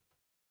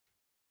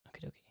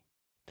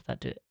Did that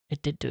do it?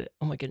 It did do it.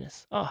 Oh my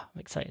goodness. Oh, I'm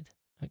excited.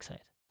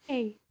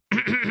 Hey.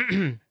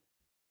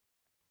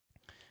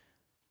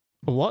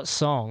 What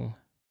song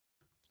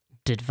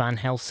did Van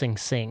Helsing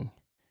sing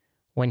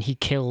when he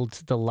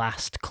killed the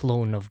last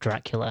clone of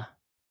Dracula?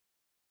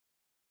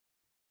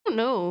 Oh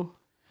no.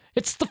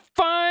 It's the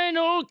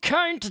final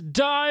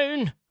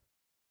countdown.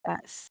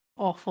 That's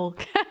awful.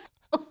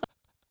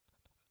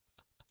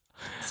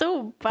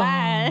 So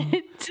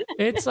bad.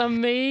 It's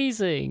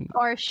amazing.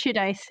 Or should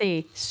I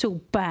say, so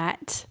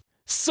bad.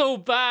 So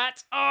bad.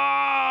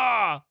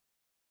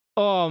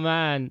 Oh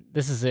man,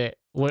 this is it.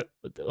 We've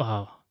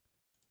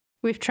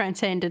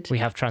transcended. We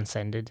have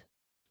transcended.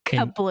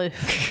 Kabloof.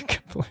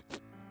 Kabloof.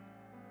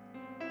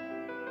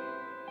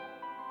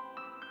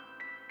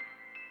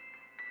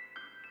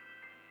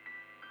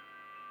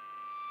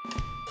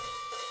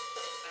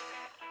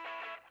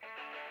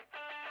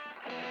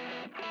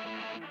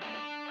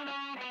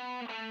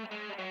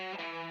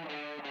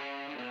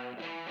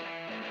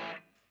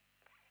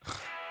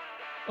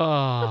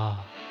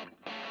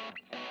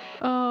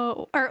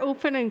 Oh, our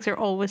openings are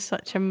always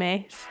such a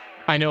mess.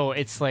 I know.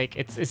 It's like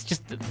it's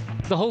just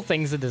the whole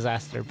thing's a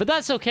disaster, but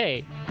that's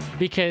okay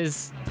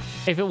because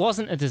if it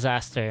wasn't a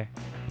disaster,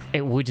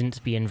 it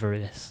wouldn't be in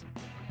Varus.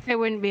 It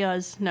wouldn't be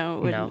us. No,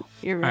 it wouldn't. No.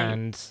 You're right.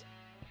 And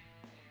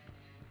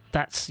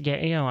that's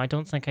I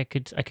don't think I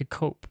could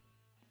cope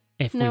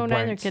if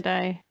neither could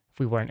I. If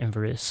we weren't in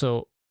Varus.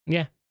 So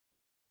yeah,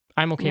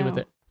 I'm okay with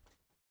it.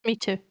 Me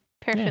too.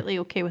 Perfectly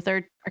okay with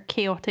our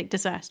chaotic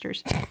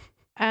disasters.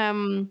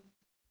 Hello,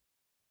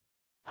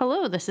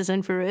 this is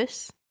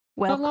Inverus.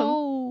 Welcome.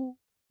 Hello.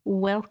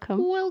 Welcome.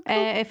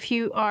 If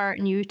you are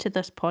new to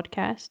this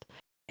podcast,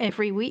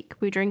 every week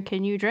we drink a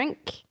new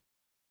drink.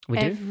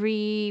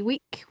 Every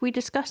week we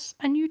discuss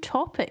a new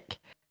topic.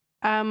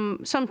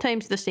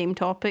 Sometimes the same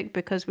topic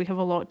because we have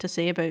a lot to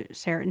say about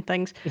certain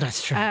things.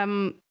 That's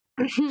true.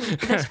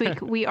 This week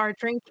we are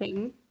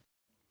drinking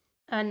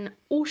an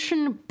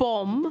Ocean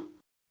Bomb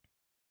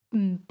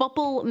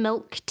bubble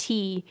milk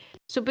tea.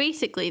 So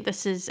basically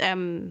this is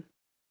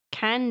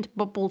canned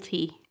bubble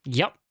tea.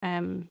 Yep.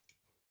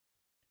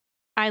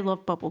 I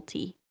love bubble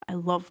tea. I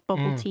love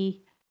bubble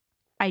tea.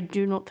 I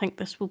do not think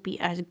this will be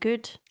as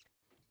good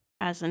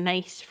as a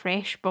nice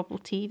fresh bubble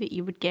tea that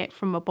you would get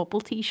from a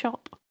bubble tea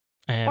shop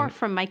or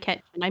from my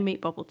kitchen. I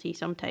make bubble tea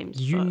sometimes.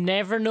 You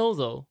never know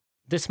though.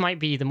 This might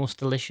be the most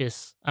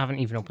delicious. I haven't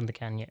even opened the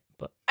can yet,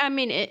 but I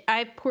mean,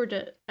 I poured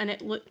it and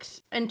it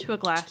looks into a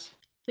glass,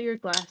 clear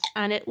glass,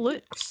 and it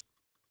looks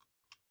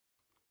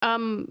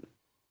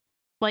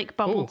like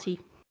bubble tea.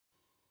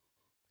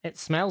 It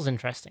smells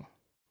interesting.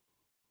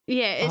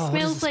 Yeah, it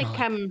smells like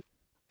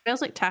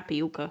smells like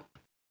tapioca.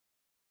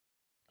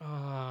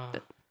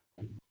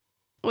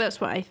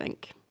 That's what I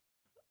think.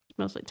 It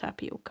smells like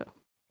tapioca.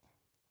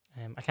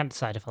 I can't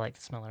decide if I like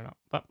the smell or not,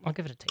 but I'll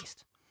give it a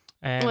taste.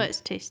 Let's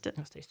taste it.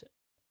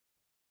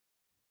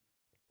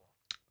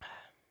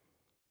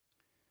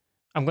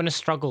 I'm going to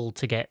struggle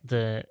to get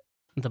the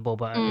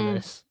boba out of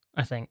this,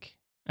 I think.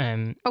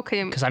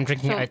 Okay. Because I'm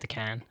drinking it out the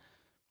can.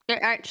 It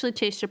actually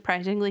tastes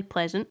surprisingly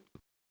pleasant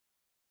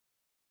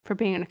for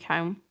being in a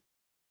can.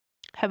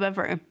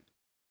 However,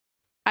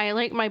 I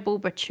like my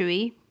boba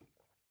chewy,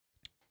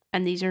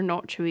 and these are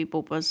not chewy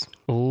bobas.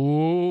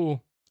 Oh,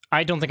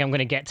 I don't think I'm going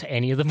to get to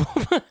any of the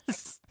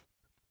bobas.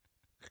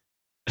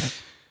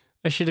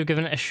 I should have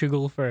given it a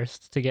sugar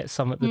first to get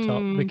some at the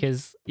top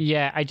because,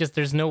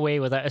 there's no way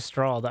without a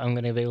straw that I'm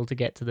going to be able to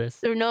get to this.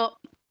 They're not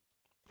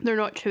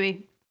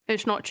chewy.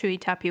 It's not chewy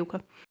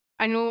tapioca.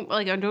 I know,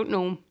 I don't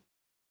know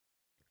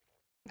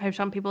how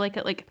some people like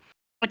it. Like,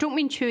 I don't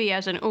mean chewy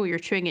as in, oh, you're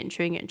chewing it and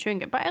chewing it and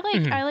chewing it, but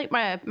I like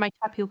my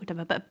tapioca to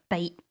have a bit of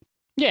bite.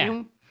 Yeah. You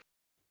know?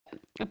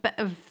 A bit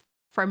of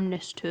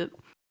firmness to it.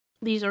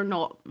 These are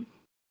not.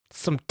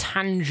 Some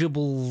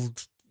tangible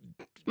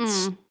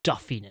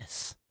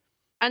stuffiness.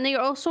 And they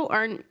also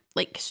aren't,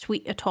 like,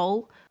 sweet at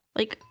all.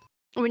 Like,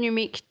 when you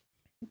make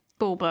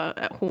boba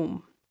at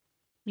home,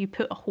 you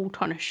put a whole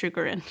ton of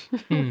sugar in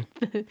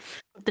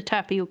the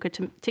tapioca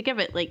to give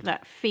it, like,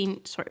 that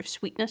faint sort of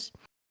sweetness.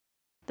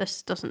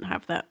 This doesn't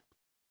have that.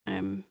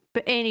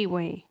 But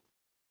anyway,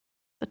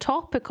 the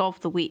topic of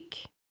the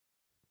week,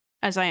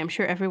 as I am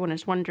sure everyone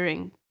is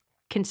wondering,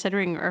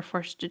 considering our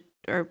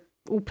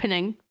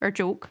opening, our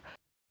joke,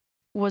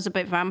 was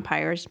about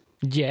vampires.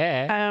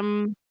 Yeah.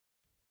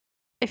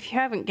 If you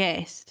haven't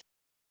guessed,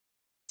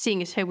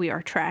 seeing as how we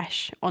are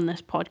trash on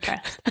this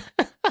podcast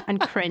and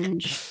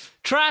cringe.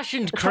 Trash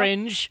and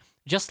cringe,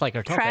 just like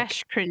our topic.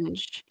 Trash,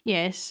 cringe,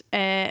 yes.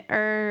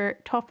 Our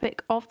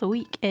topic of the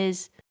week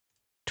is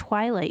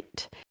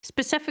Twilight,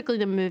 specifically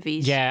the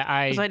movies. Yeah,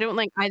 because I don't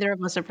think either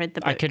of us have read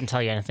the book. I couldn't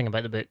tell you anything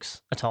about the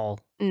books at all.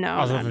 No,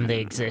 other than they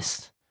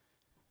exist.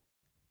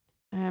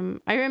 I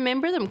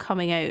remember them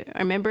coming out. I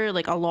remember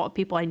like a lot of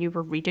people I knew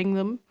were reading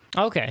them.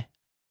 Okay.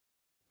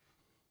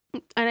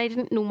 And I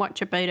didn't know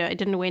much about it. I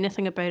didn't know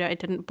anything about it. I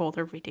didn't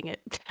bother reading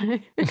it.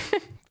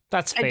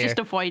 That's fair. I just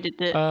avoided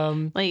it.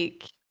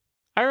 I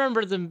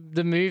remember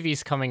the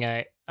movies coming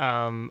out,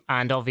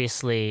 and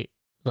obviously,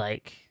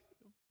 like,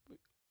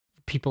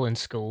 people in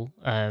school.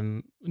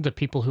 The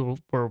people who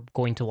were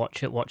going to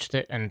watch it watched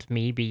it, and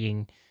me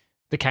being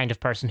the kind of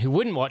person who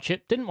wouldn't watch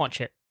it didn't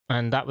watch it,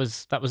 and that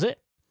was it.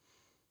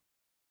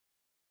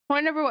 Well,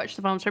 I never watched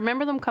the films. I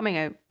remember them coming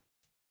out,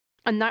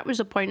 and that was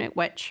the point at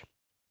which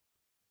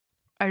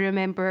I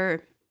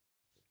remember,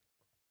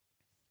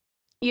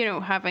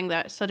 having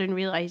that sudden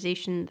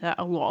realization that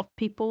a lot of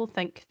people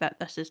think that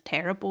this is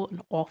terrible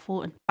and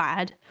awful and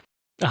bad,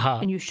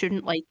 and you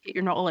shouldn't like it.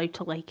 You're not allowed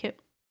to like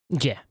it.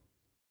 Yeah.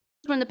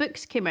 When the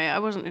books came out, I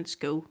wasn't in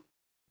school.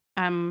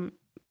 And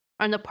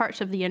the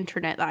parts of the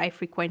internet that I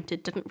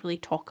frequented didn't really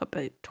talk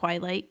about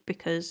Twilight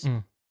because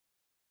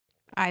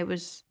I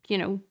was,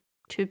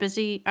 too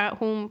busy at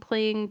home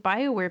playing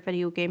BioWare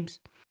video games.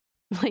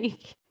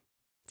 Like,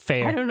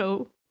 fair. I don't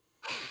know.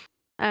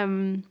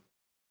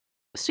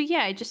 So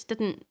yeah, I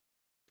didn't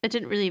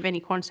really have any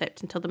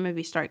concept until the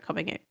movie started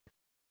coming out.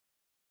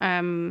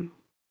 And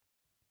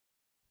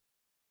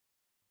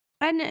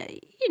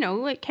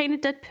it kind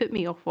of did put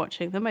me off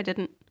watching them. I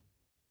didn't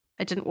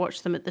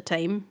watch them at the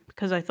time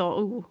because I thought,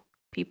 oh,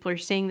 people are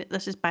saying that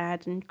this is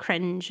bad and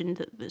cringe and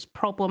that it's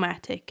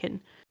problematic and,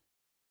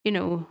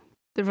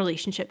 the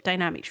relationship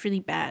dynamic's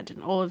really bad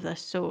and all of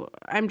this. So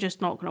I'm just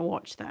not going to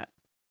watch that.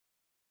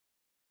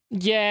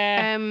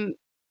 Yeah.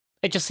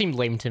 It just seemed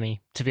lame to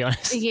me, to be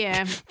honest.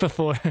 Yeah.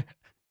 Before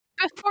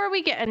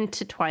we get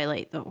into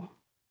Twilight, though,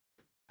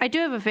 I do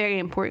have a very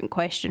important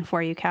question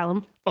for you,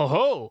 Callum.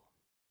 Oh-ho!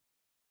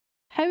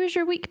 How has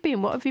your week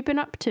been? What have you been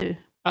up to?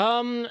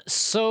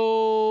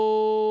 So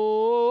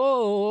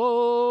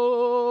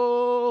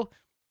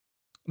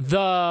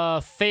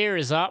the fair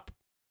is up.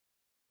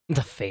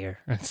 The fair.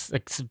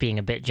 It's being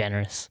a bit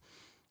generous.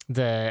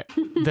 The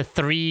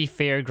 3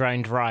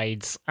 fairground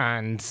rides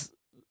and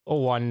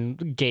 1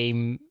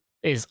 game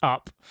is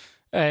up.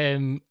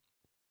 There's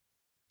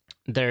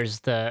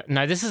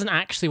now this isn't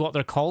actually what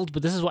they're called,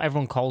 but this is what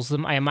everyone calls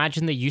them. I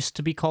imagine they used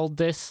to be called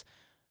this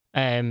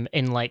in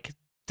like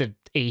the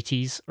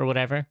 80s or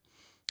whatever.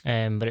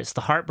 But it's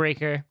the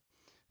Heartbreaker,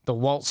 the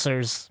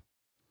Waltzers.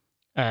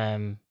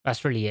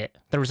 That's really it.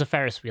 There was a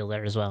Ferris wheel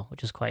there as well,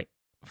 which is quite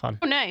fun.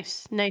 Oh,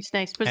 nice. Was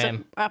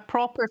it a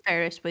proper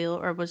Ferris wheel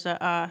or was it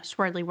a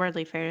swirly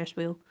whirly Ferris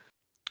wheel?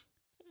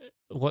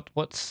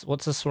 What's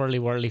a swirly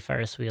whirly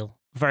Ferris wheel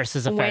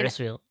versus a Ferris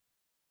wheel?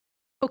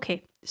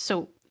 Okay,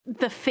 so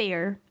the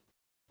fair,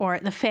 or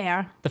the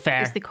fair,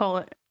 as they call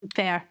it,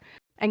 fair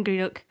in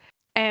Greenock,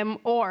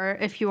 or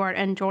if you are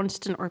in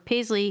Johnston or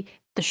Paisley,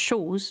 the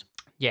shows.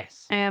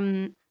 Yes.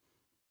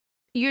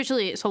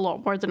 Usually it's a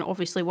lot more than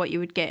obviously what you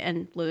would get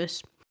in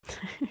Lewis.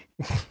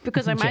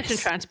 Because I imagine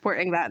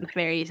transporting that in the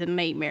ferry is a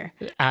nightmare.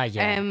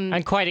 Yeah.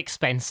 And quite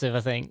expensive, I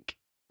think.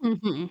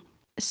 Mm-hmm.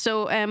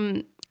 So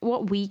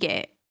what we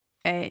get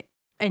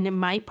in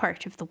my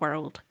part of the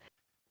world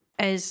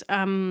is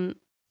the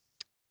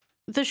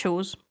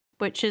shows,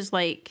 which is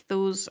like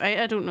those,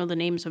 I don't know the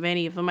names of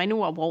any of them. I know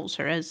what a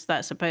waltzer is,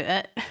 that's about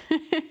it.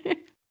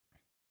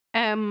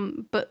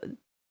 But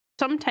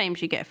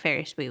sometimes you get a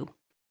Ferris wheel.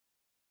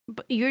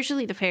 But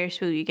usually the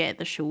Ferris wheel you get at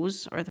the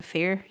shows or the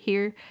fair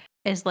here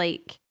is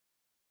like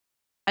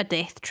a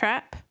death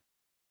trap.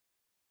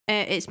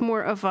 It's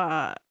more of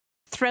a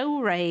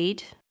thrill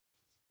ride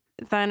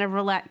than a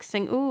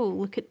relaxing, oh,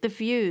 look at the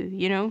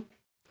view,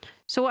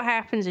 So what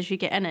happens is you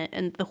get in it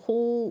and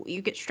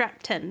you get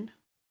strapped in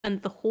and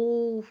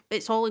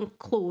it's all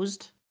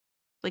enclosed.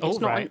 Like it's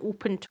not an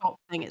open top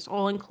thing, it's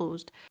all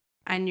enclosed.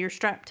 And you're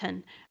strapped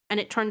in and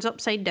it turns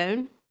upside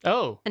down.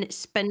 Oh. And it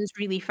spins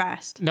really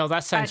fast. No,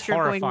 that sounds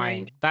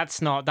horrifying. That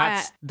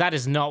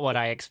is not what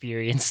I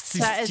experienced.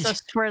 That is a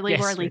swirly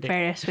whirly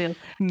Ferris wheel.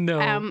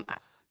 No.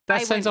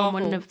 That sounds awful. I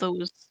went on one of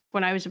those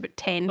when I was about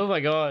 10. Oh my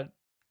god.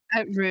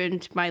 It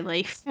ruined my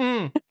life.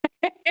 It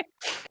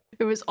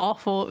was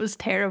awful. It was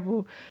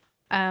terrible.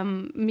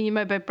 Me and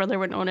my big brother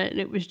went on it and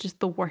it was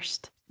just the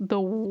worst. The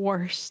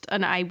worst.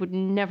 And I would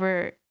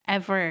never,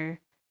 ever,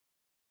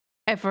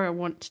 ever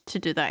want to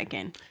do that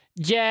again.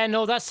 Yeah,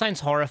 no, that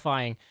sounds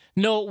horrifying.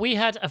 No, we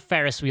had a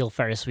Ferris wheel.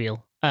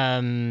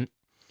 It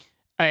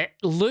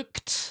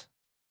looked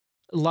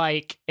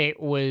like it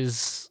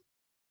was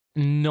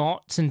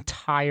not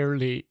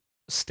entirely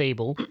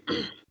stable.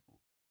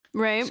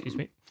 Right. Excuse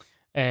me.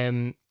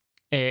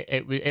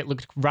 It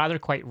looked rather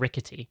quite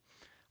rickety.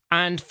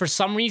 And for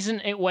some reason,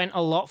 it went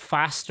a lot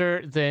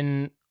faster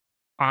than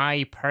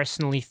I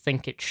personally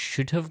think it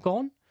should have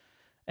gone.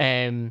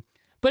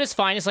 But it's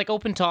fine. It's like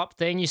open top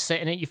thing. You sit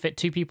in it, you fit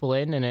 2 people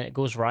in, and it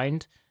goes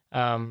round.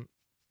 But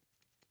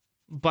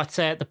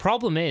the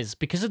problem is,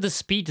 because of the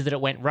speed that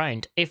it went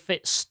round, if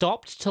it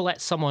stopped to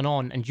let someone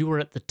on and you were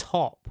at the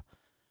top,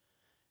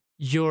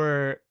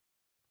 your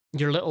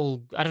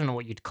little, I don't know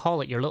what you'd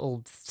call it, your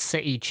little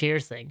city chair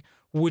thing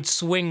would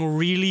swing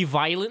really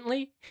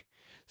violently.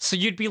 So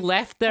you'd be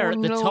left there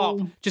at the top,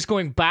 just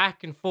going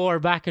back and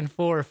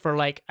forth for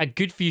like a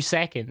good few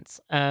seconds.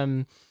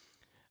 And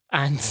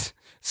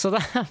so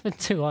that happened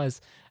to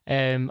us.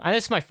 And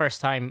this is my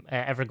first time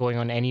ever going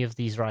on any of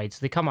these rides.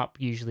 They come up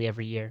usually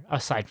every year,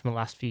 aside from the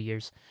last few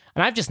years.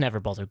 And I've just never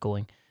bothered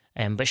going.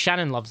 But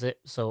Shannon loves it,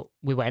 so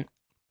we went.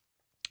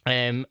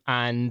 And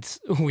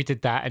we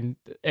did that, and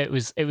it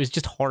was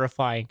just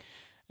horrifying.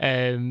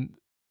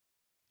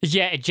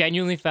 Yeah, it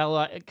genuinely felt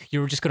like you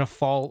were just gonna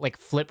fall, like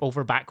flip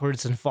over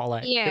backwards and fall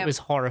out. It Yeah, was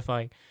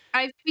horrifying.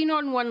 I've been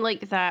on one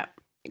like that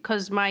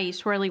because my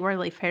swirly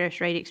whirly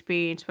Ferris ride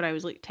experience when I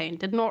was like 10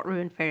 did not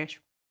ruin Ferris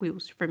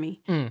wheels for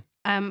me. Mm.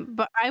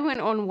 But I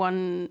went on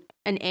one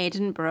in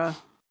Edinburgh,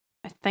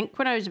 I think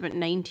when I was about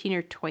 19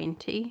 or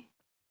 20.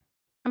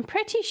 I'm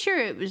pretty sure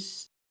it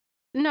was,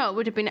 no, it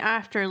would have been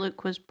after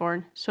Luke was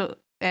born. So,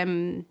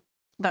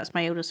 that's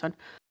my eldest son.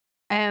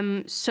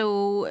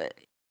 So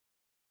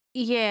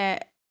yeah,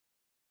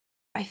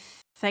 I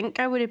think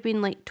I would have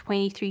been like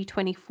 23,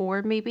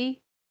 24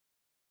 maybe.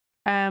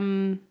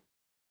 But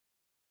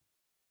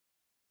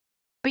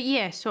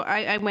yeah, so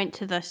I went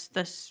to this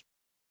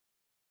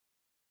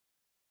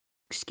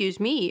excuse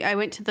me, I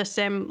went to this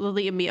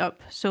Lolita meetup.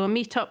 So a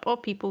meetup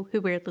of people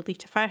who wear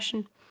Lolita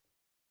fashion.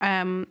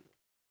 And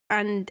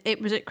it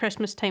was at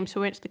Christmas time,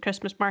 so I went to the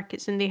Christmas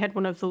markets and they had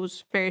one of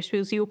those Ferris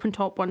wheels, the open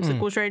top ones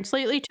that goes around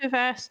slightly too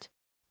fast,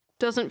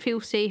 doesn't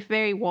feel safe,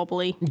 very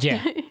wobbly.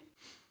 Yeah.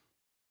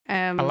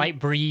 A light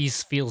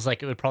breeze feels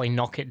like it would probably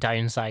knock it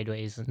down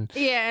sideways. And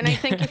yeah, and I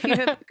think if you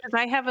have,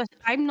 because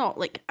I'm not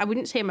like, I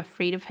wouldn't say I'm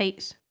afraid of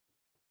heights.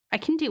 I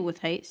can deal with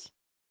heights,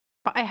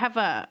 but I have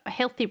a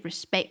healthy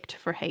respect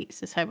for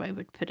heights, is how I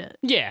would put it.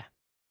 yeah.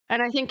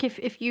 And I think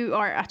if you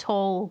are at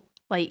all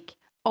like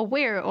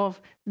aware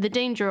of the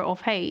danger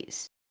of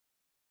heights,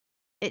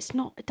 it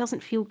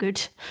doesn't feel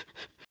good.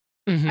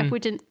 I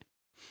wouldn't.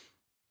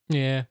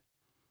 Yeah.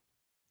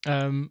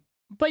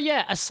 But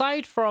yeah,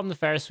 aside from the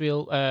Ferris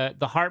wheel,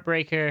 the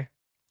Heartbreaker,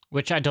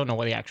 which I don't know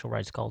what the actual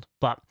ride's called,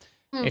 but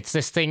it's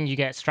this thing you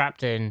get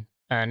strapped in,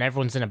 and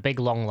everyone's in a big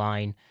long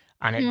line,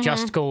 and it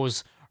just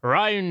goes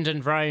round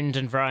and round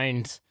and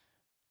round,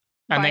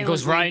 and then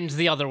goes round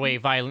the other way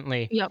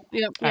violently. Yep.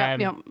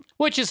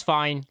 Which is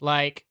fine.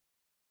 Like,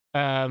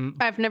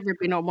 I've never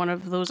been on one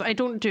of those. I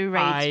don't do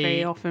rides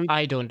very often.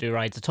 I don't do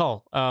rides at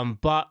all.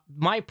 But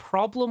my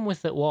problem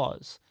with it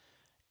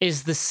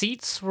is the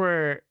seats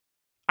were.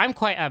 I'm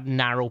quite a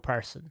narrow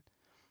person,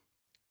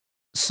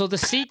 so the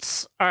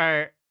seats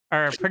are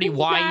pretty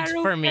wide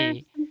for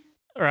me,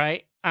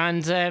 right?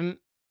 And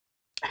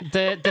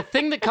the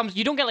thing that comes,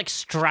 you don't get like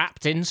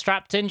strapped in.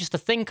 Just the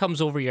thing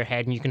comes over your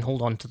head and you can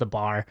hold on to the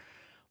bar.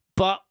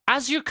 But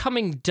as you're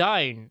coming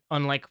down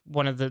on like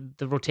one of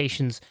the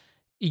rotations,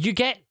 you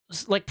get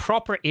like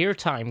proper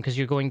airtime because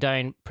you're going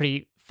down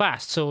pretty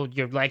fast. So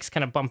your legs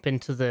kind of bump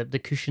into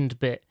the cushioned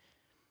bit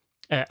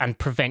and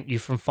prevent you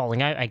from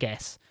falling out, I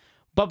guess.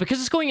 But because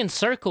it's going in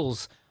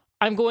circles,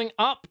 I'm going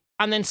up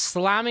and then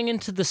slamming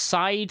into the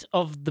side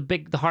of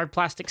the hard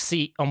plastic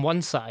seat on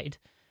one side.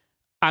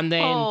 And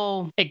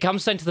then it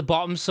comes down to the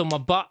bottom, so my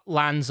butt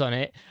lands on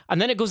it.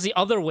 And then it goes the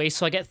other way,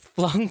 so I get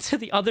flung to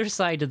the other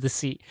side of the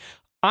seat.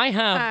 I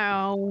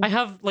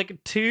have like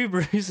 2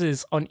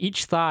 bruises on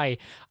each thigh,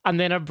 and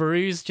then a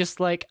bruise just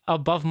like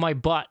above my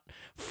butt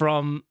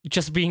from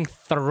just being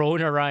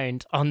thrown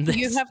around on this.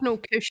 You have no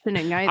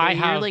cushioning either.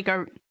 You're like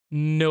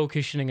no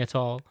cushioning at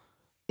all.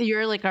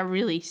 You're like a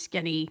really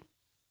skinny.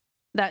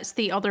 That's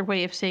the other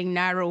way of saying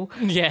narrow.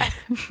 Yeah.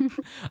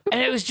 And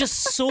it was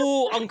just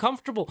so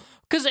uncomfortable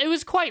because it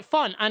was quite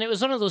fun. And it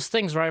was one of those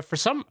things where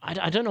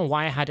I don't know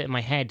why I had it in my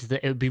head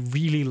that it would be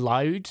really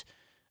loud.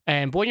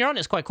 But when you're on,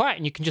 it's quite quiet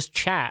and you can just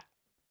chat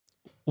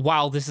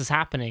while this is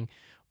happening.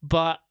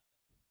 But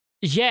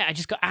yeah, I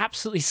just got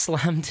absolutely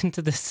slammed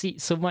into the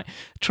seat. So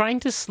trying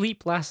to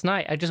sleep last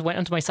night, I just went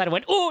onto my side. I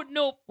went, oh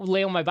no,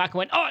 lay on my back and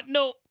went, oh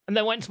no. And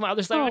then went to my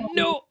other side and went,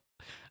 no.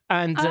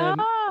 And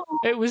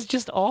it was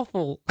just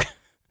awful.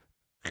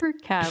 Poor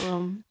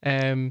Callum.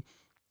 And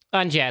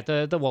yeah,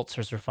 the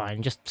waltzers were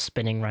fine, just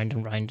spinning round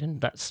and round, and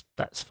that's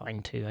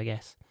fine too, I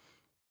guess.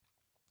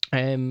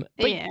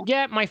 But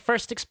yeah, my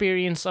first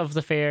experience of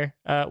the fair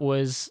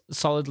was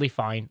solidly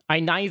fine.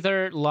 I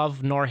neither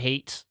love nor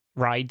hate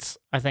rides,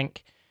 I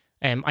think.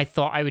 I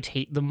thought I would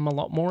hate them a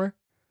lot more.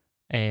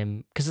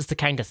 Because it's the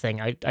kind of thing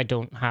I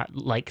don't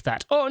like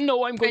that. Oh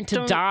no, I'm going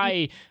to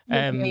die.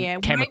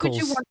 Chemicals. Why would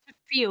you want to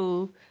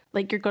feel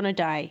like you're gonna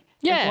die?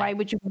 Yeah. Like, why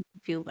would you want to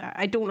feel that?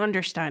 I don't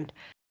understand.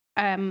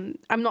 I'm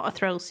not a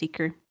thrill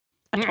seeker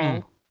at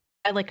all.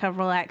 I like a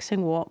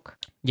relaxing walk.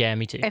 Yeah,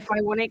 me too. If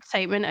I want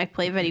excitement, I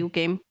play a video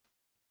game.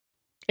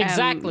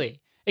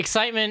 Exactly.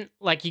 Excitement,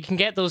 like you can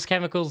get those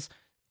chemicals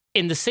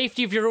in the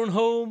safety of your own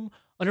home,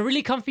 on a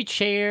really comfy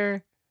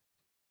chair.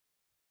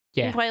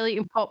 Yeah. While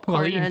eating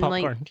popcorn.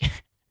 Like,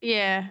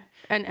 yeah.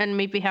 And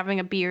maybe having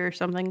a beer or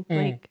something.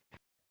 Like,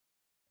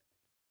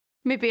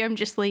 maybe I'm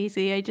just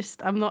lazy.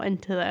 I'm not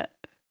into that.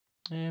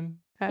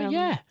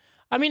 Yeah.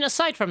 I mean,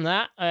 aside from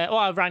that,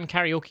 I ran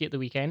karaoke at the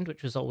weekend,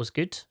 which was always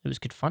good. It was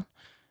good fun.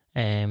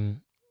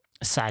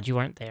 Sad you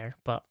weren't there,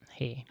 but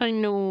hey. I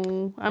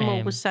know. I'm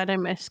always sad I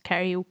miss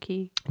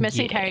karaoke.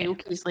 Missing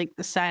karaoke is like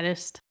the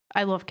saddest.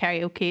 I love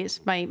karaoke.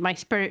 It's my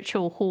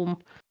spiritual home.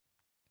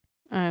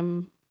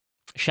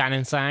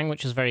 Shannon sang,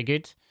 which was very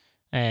good.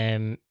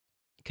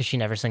 because she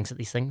never sings at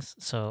these things.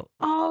 So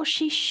Oh,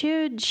 she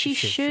should. She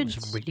She should.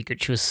 was really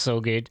good. She was so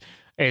good.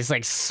 It's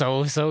like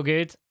so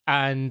good,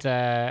 and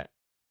I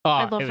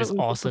it love it was when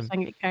people awesome.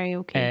 sing at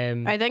karaoke.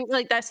 Um, I think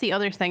like that's the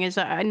other thing is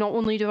that not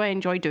only do I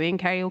enjoy doing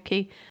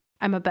karaoke,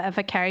 I'm a bit of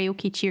a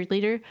karaoke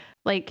cheerleader.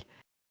 Like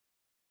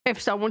if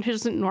someone who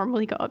doesn't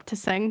normally get up to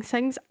sing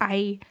sings,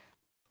 I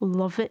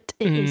love it.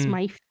 It is mm,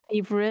 my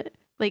favorite.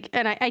 Like,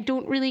 and I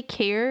don't really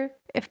care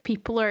if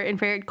people are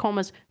inverted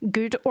commas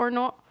good or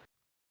not.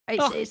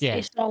 oh yeah,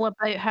 It's all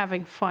about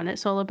having fun.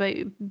 It's all about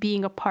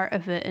being a part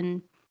of it,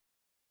 and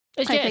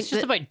I it's think just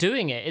that about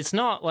doing it. It's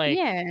not like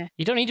yeah,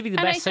 you don't need to be the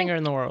and I best think singer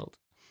in the world.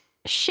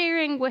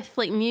 sharing with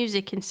like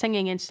music and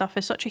singing and stuff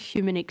is such a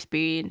human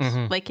experience.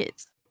 Hmm. Like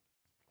it's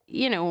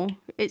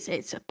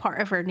it's a part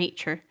of our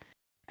nature,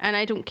 and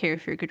I don't care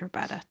if you're good or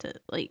bad at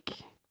it. Like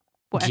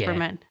whatever, Yeah,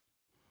 man.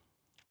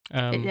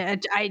 um,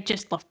 I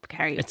just love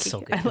it's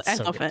so karaoke. good. It's I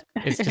so love good.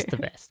 It's just the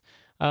it. best.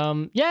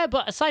 Yeah,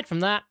 but aside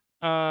from that,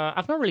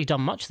 I've not really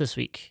done much this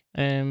week.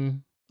 What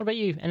about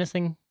you?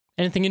 Anything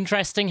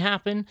interesting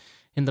happen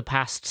in the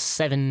past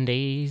 7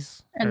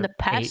 days In or the eight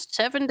past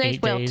 7 days,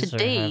 eight well, days or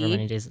however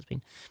many days it's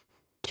been?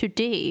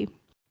 today,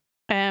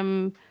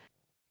 um,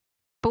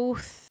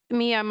 both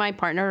me and my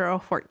partner are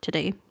off work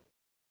today.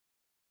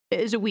 It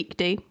is a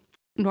weekday.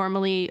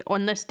 Normally,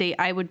 on this day,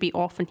 I would be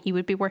off and he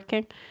would be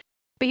working,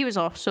 but he was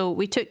off, so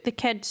we took the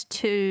kids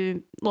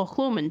to Loch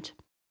Lomond.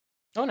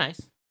 Oh,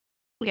 nice.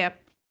 Yeah,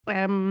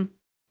 and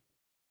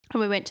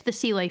we went to the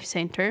Sea Life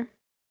Centre.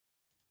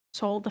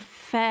 Saw all the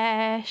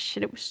fish,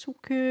 and it was so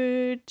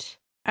good.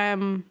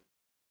 Um,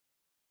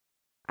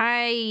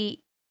 I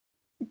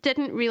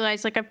didn't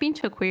realize like I've been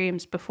to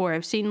aquariums before.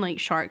 I've seen like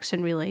sharks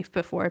in real life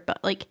before,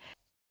 but like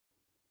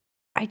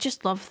I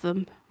just love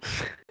them.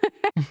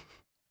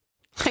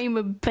 I'm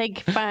a big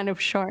fan of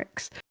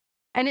sharks.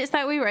 And it's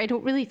that way where I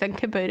don't really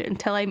think about it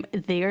until I'm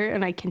there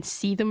and I can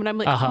see them and I'm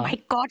like, Uh oh huh.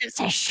 my god, it's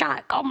a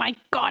shark. Oh my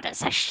god,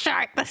 it's a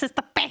shark. This is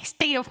the best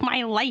day of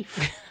my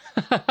life.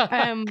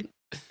 Um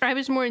I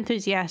was more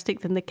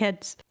enthusiastic than the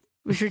kids.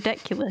 It was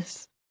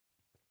ridiculous.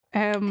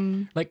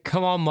 Like,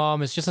 come on,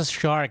 mom, it's just a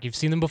shark. You've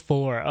seen them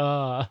before.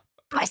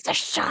 It's a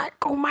shark.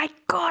 Oh my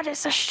god,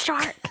 it's a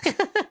shark.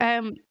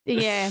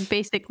 Yeah,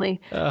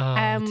 basically. Oh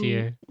Um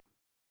dear.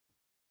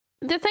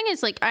 the thing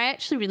is like I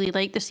actually really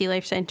like the Sea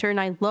Life Centre and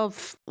I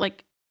love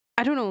like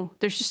I don't know,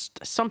 there's just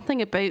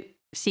something about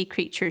sea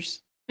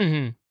creatures.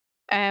 Hmm.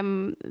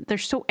 They're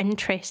so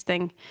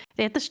interesting.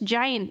 They had this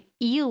giant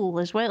eel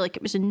as well, like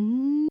it was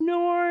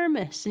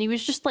enormous and he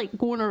was just like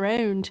going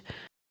around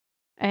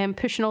and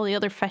pushing all the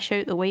other fish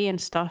out the way and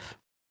stuff.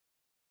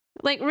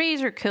 Like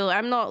rays are cool.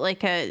 I'm not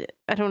like I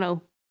don't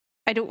know.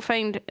 I don't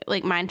find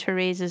like manta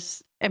rays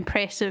as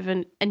impressive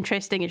and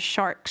interesting as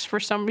sharks for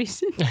some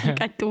reason.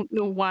 Like I don't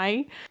know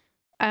why.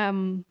 But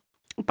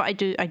I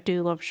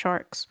do love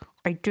sharks.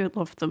 I do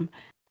love them.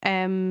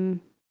 And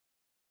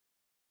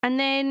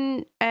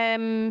then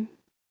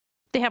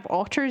they have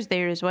otters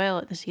there as well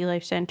at the Sea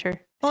Life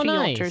Centre. Oh, 3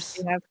 otters nice.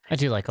 they have. I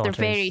do like They're otters.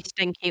 very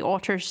stinky.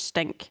 Otters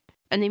stink.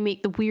 And they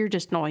make the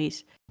weirdest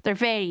noise. They're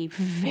very,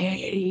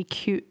 very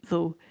cute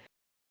though.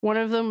 One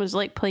of them was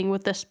like playing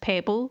with this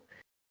pebble,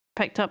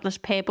 picked up this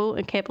pebble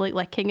and kept like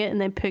licking it and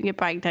then putting it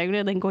back down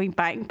and then going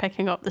back and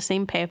picking up the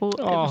same pebble.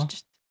 It was Oh,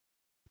 just,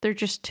 they're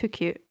just too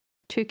cute.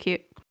 Too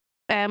cute.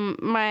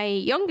 My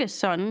youngest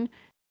son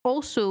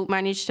also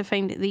managed to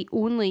find the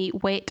only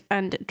wet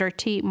and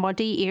dirty,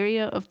 muddy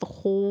area of the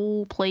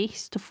whole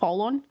place to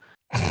fall on.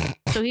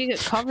 So he got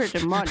covered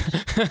in mud.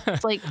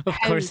 It's like, of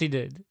how? course he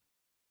did.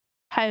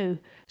 How?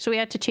 So we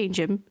had to change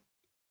him.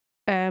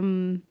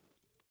 Then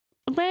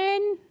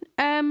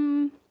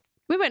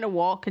we went a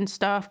walk and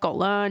stuff, got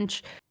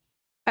lunch.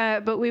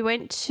 But we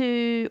went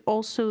to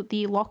also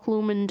the Loch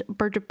Lomond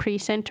Bird of Prey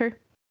Centre,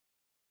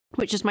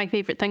 which is my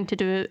favourite thing to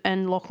do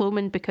in Loch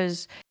Lomond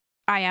because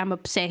I am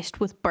obsessed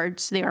with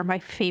birds. They are my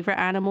favourite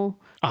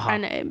animal. Uh-huh.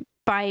 And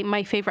by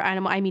my favourite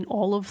animal, I mean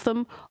all of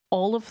them.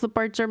 All of the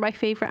birds are my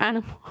favourite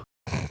animal.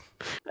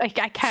 Like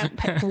I can't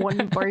pick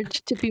one bird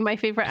to be my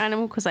favourite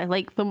animal because I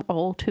like them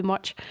all too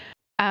much.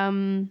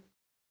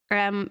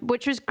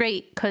 Which was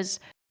great because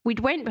we'd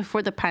went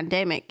before the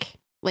pandemic,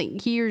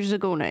 like years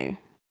ago now.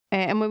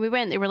 And when we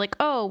went, they were like,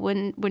 "Oh,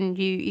 when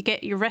you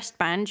get your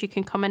wristband, you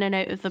can come in and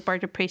out of the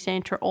Bird of Prey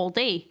Centre all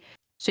day.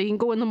 So you can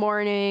go in the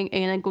morning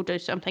and then go do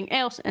something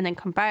else and then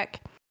come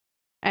back."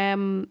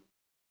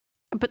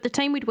 But the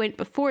time we'd went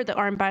before, the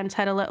armbands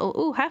had a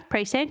little half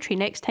price entry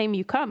next time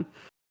you come.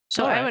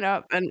 So I went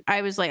up and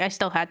I was like, I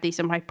still had these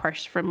in my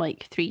purse from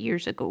like 3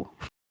 years ago,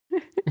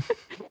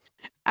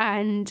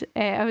 and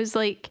I was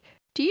like,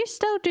 "Do you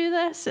still do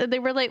this?" And they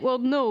were like, "Well,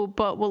 no,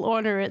 but we'll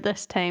honor it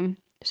this time."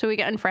 So we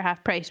got in for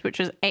half price, which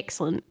was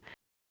excellent.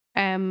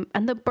 And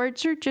the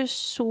birds are just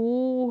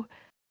so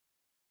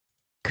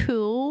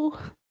cool.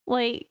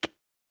 Like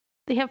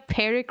they have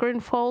peregrine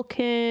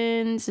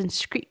falcons and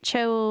screech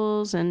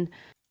owls and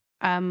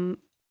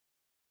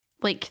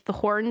like the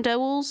horned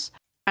owls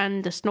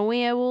and the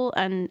snowy owl,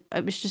 and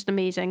it was just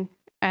amazing.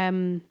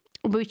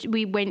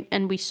 We went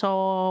and we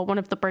saw one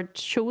of the bird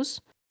shows.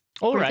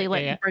 Oh, where they right. Yeah, let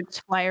the yeah. birds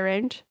fly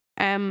around.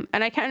 And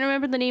I can't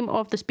remember the name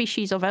of the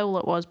species of owl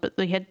it was, but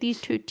they had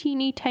these two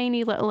teeny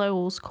tiny little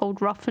owls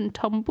called Rough and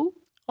Tumble.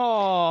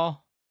 Oh.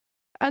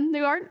 And they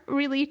aren't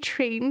really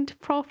trained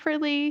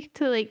properly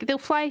to like, they'll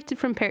fly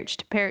from perch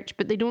to perch,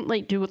 but they don't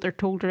like do what they're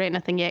told or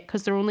anything yet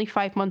because they're only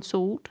 5 months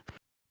old.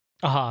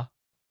 Uh-huh.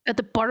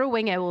 The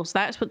burrowing owls,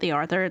 that's what they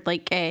are. They're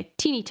like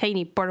teeny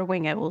tiny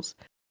burrowing owls.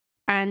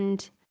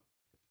 And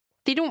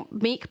they don't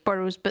make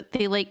burrows, but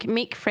they like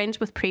make friends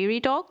with prairie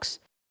dogs.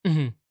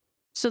 Mm-hmm.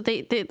 So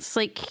it's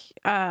like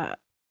a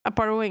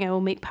burrowing owl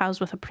make pals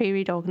with a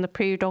prairie dog, and the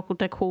prairie dog will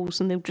dig holes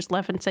and they'll just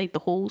live inside the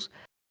holes.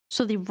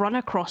 So they run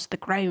across the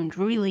ground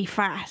really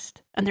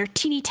fast, and they're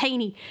teeny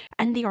tiny,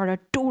 and they are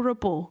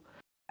adorable.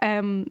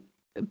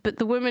 But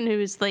the woman who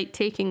was like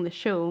taking the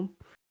show,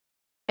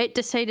 it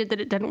decided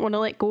that it didn't want to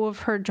let go of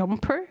her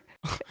jumper.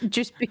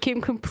 Just became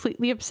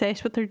completely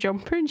obsessed with her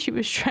jumper, and she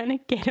was trying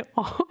to get it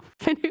off,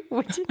 and it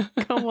wouldn't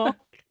come off.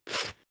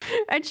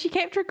 And she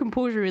kept her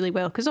composure really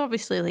well, because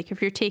obviously, like,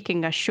 if you're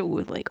taking a show,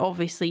 like,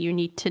 obviously you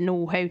need to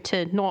know how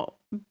to not,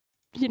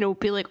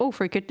 be like, oh,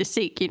 for goodness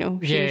sake, She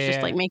was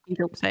just like making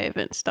jokes out of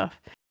it and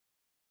stuff.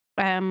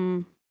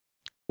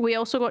 We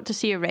also got to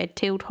see a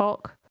red-tailed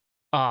hawk,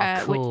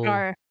 Cool. which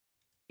are,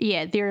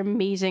 they're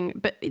amazing.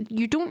 But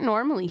you don't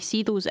normally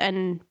see those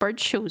in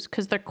bird shows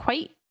because they're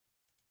quite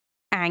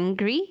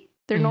angry.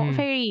 They're not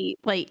very,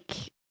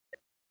 like,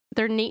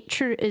 their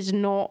nature is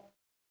not,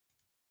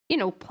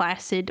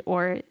 placid,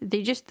 or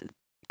they just,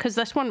 because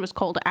this one was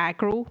called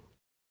aggro,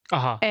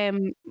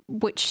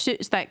 which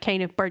suits that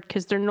kind of bird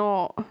because they're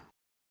not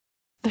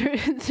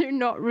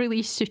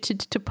really suited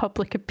to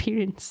public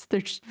appearance. They're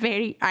just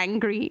very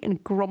angry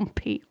and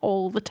grumpy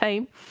all the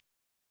time.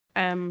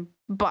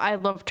 But I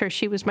loved her.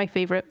 She was my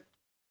favorite.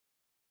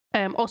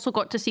 Also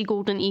got to see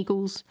golden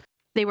eagles.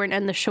 They weren't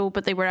in the show,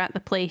 but they were at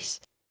the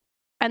place.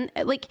 And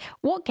like,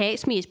 what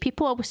gets me is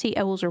people always say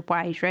owls are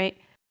wise, right?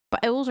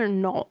 But owls are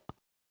not.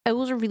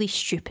 Owls are really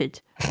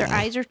stupid. Their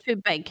eyes are too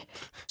big,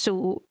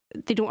 so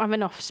they don't have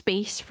enough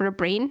space for a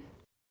brain.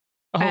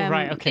 Oh,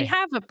 right, okay. They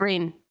have a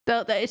brain.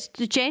 That is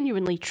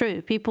genuinely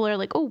true. People are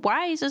like, oh,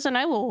 wise as an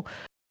owl.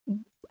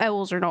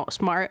 Owls are not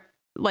smart,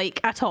 like,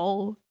 at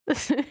all.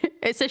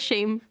 It's a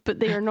shame, but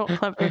they are not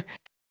clever.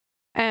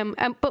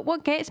 But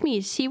what gets me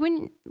is, see,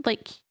 when,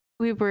 like,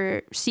 we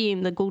were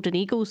seeing the golden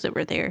eagles that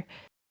were there,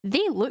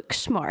 they look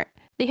smart.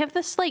 They have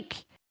this,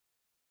 like,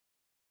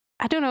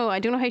 I don't know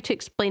how to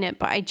explain it,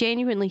 but I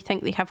genuinely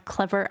think they have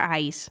clever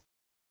eyes.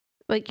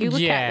 Like, you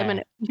look at them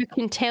and you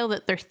can tell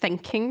that they're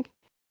thinking,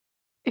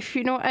 if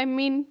you know what I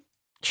mean.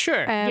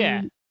 Sure,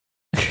 yeah.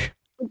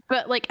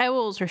 But, like,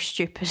 owls are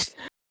stupid.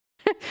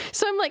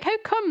 So I'm like, how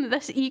come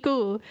this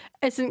eagle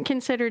isn't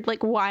considered,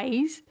 like,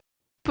 wise,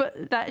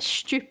 but that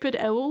stupid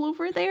owl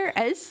over there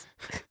is?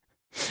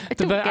 I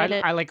don't get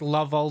it. I like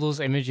love all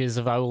those images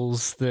of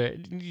owls that,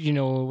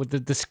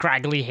 with the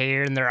scraggly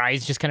hair and their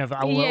eyes just kind of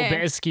a little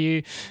bit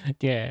askew.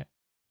 Yeah.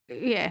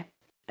 Yeah.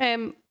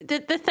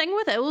 The thing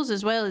with owls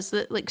as well is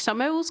that, like,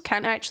 some owls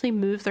can't actually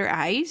move their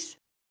eyes.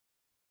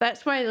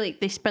 That's why,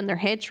 like, they spin their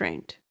heads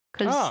round,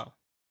 because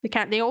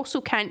they also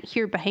can't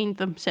hear behind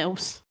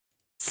themselves.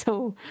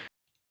 So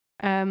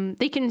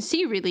they can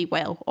see really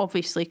well,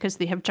 obviously, because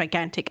they have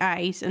gigantic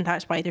eyes, and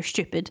that's why they're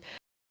stupid.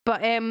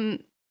 But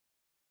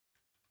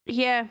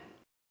yeah,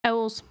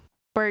 owls,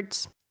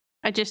 birds.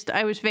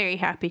 I was very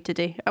happy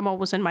today. I'm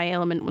always in my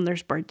element when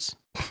there's birds.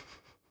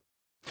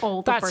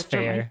 All the birds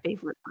are my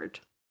favorite bird.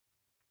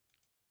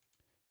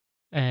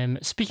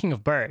 Speaking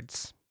of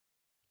birds,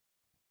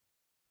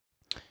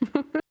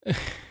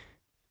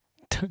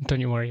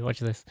 don't you worry, watch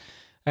this.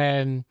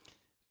 Do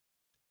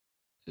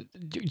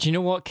you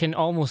know what can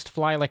almost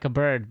fly like a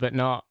bird but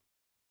not?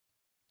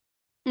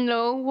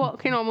 No, what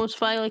can almost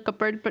fly like a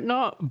bird but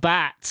not?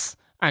 Bats.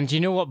 And do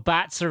you know what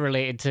bats are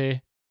related to?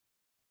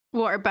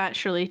 What are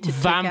bats related to?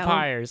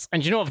 Vampires.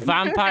 And do you know what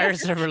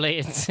vampires are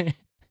related to?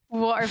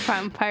 What are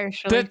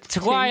vampires related to?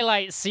 The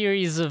Twilight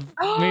series of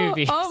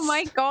movies. Oh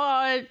my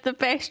god, the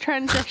best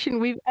transition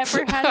we've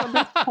ever had on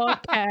this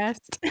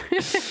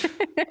podcast.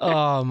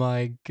 Oh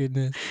my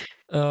goodness.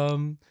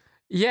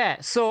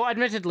 Yeah, so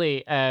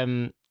admittedly,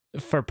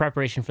 for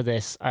preparation for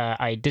this,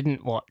 I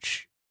didn't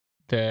watch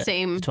the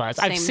Twilight.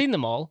 I've seen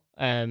them all.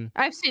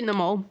 I've seen them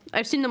all.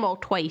 I've seen them all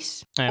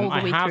twice.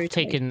 I have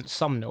taken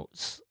some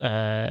notes.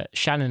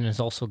 Shannon has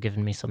also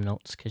given me some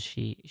notes because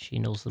she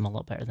knows them a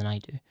lot better than I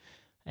do.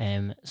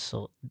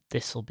 So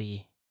this will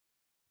be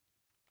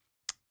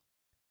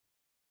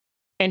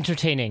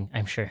entertaining,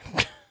 I'm sure.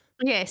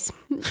 Yes,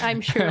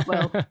 I'm sure it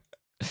will.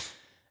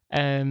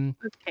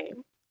 Okay.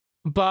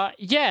 But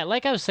yeah,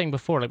 like I was saying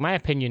before, like my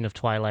opinion of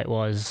Twilight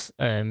was,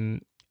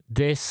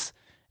 this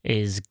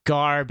is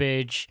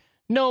garbage.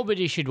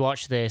 Nobody should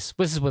watch this.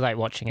 This is without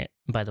watching it,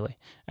 by the way.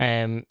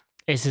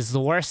 This is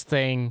the worst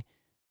thing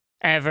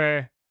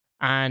ever,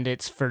 and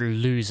it's for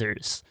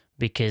losers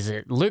because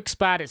it looks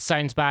bad, it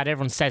sounds bad,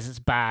 everyone says it's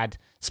bad.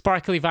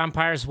 Sparkly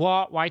vampires,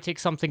 what? Why take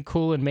something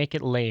cool and make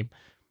it lame?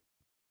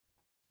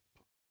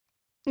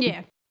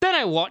 Yeah. Then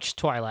I watched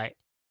Twilight.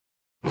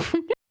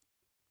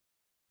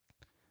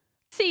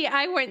 See,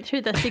 I went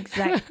through this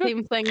exact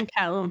same thing,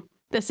 Callum.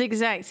 This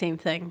exact same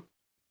thing.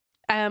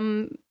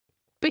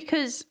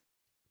 Because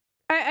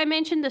I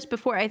mentioned this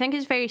before. I think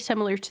it's very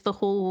similar to the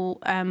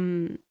whole,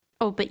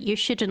 oh, but you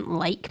shouldn't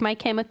like My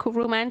Chemical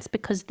Romance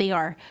because they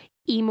are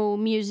emo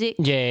music.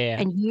 Yeah.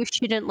 And you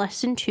shouldn't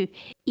listen to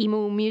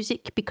emo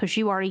music because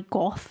you are a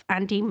goth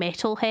and a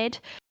metalhead.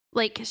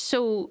 Like,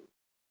 so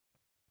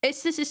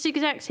it's this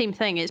exact same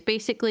thing. It's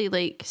basically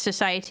like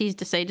society's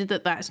decided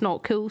that that's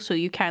not cool, so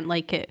you can't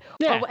like it.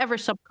 Yeah. Or whatever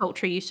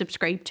subculture you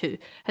subscribe to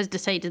has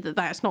decided that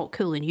that's not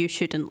cool and you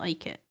shouldn't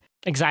like it.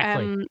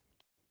 Exactly.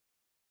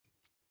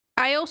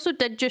 I also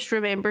did just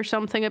remember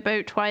something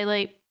about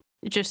Twilight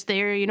just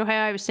there. You know how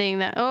I was saying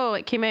that, oh,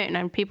 it came out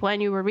and people I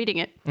knew were reading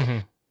it.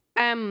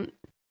 Mm-hmm.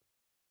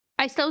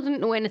 I still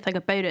didn't know anything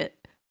about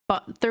it,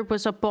 but there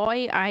was a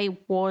boy I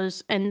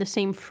was in the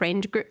same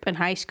friend group in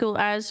high school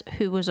as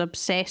who was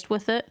obsessed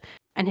with it,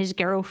 and his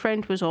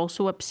girlfriend was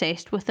also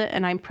obsessed with it.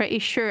 And I'm pretty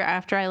sure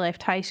after I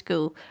left high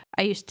school,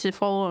 I used to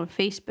follow on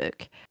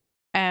Facebook.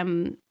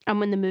 And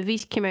when the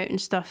movies came out and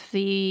stuff,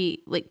 they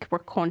like were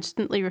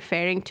constantly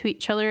referring to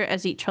each other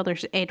as each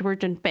other's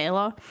Edward and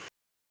Bella,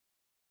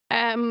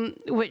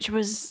 which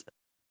was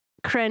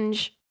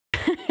cringe.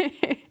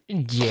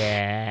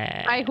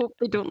 Yeah. I hope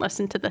they don't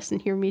listen to this and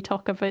hear me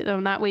talk about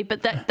them that way.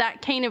 But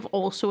that kind of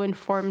also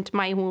informed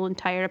my whole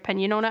entire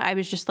opinion on it. I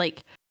was just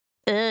like,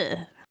 ugh,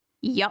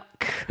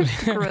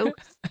 yuck, gross.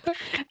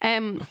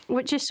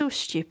 Which is so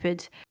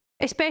stupid.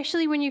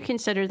 Especially when you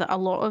consider that a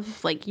lot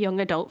of like young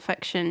adult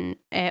fiction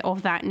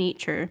of that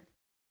nature,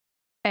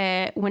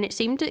 when it's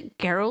aimed at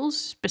girls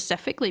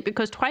specifically,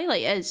 because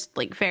Twilight is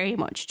like very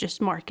much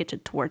just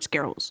marketed towards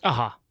girls.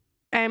 Uh-huh.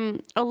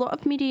 A lot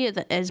of media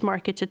that is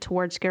marketed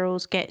towards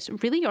girls gets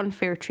really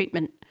unfair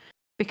treatment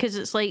because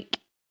it's like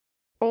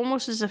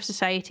almost as if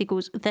society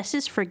goes, this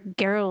is for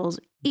girls.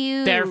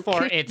 Ew,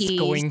 therefore, cookies. It's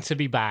going to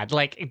be bad.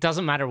 Like, it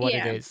doesn't matter what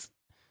it is.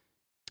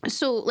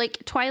 So,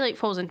 like, Twilight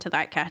falls into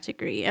that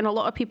category, and a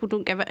lot of people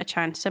don't give it a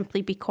chance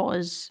simply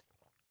because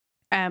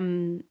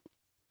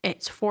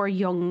it's for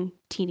young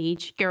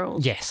teenage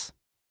girls. Yes.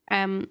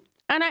 And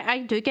I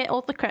do get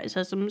all the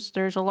criticisms.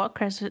 There's a lot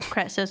of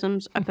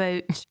criticisms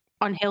about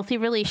unhealthy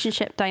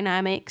relationship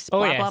dynamics,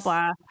 blah,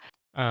 blah,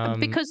 blah.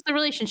 Because the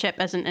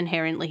relationship isn't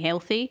inherently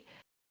healthy.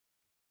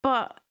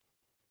 But,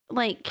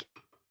 like,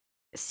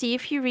 see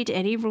if you read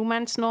any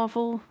romance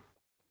novel,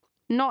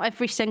 not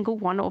every single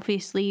one,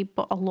 obviously,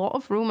 but a lot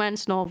of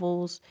romance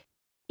novels,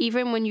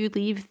 even when you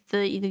leave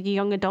the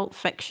young adult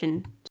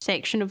fiction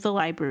section of the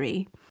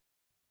library,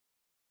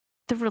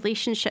 the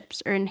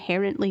relationships are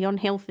inherently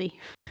unhealthy.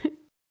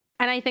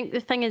 And I think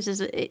the thing is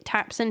it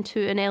taps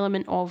into an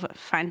element of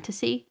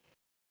fantasy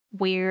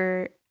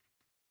where,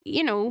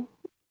 you know,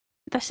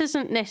 this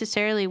isn't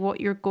necessarily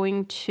what you're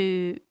going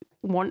to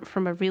want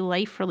from a real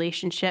life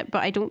relationship,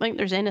 but I don't think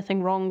there's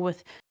anything wrong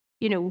with,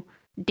 you know,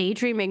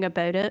 daydreaming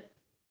about it.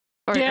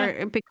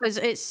 Or because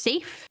it's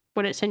safe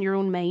when it's in your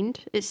own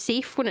mind. It's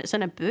safe when it's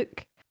in a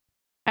book.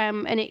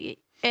 And it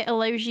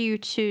allows you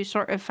to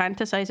sort of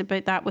fantasize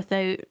about that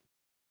without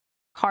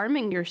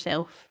harming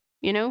yourself,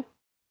 you know?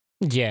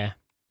 Yeah.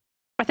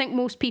 I think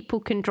most people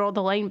can draw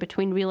the line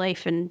between real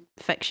life and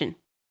fiction.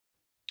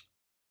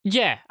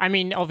 Yeah, I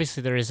mean,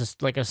 obviously there is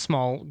a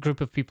small group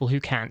of people who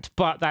can't,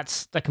 but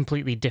that's a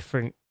completely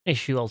different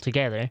issue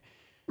altogether.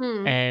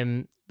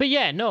 But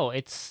yeah, no,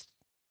 it's,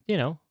 you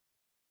know,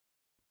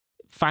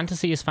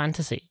 fantasy is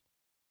fantasy,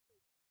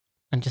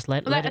 and just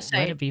let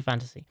it be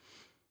fantasy.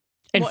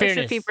 In what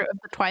fairness, is your favorite of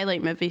the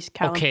Twilight movies,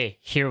 Callum? Okay,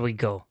 here we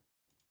go.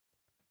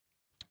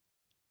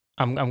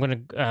 I'm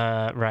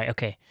gonna right.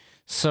 Okay,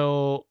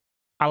 so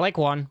I like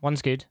one.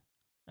 One's good.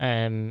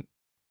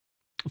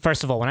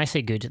 First of all, when I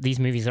say good, these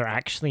movies are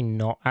actually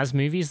not, as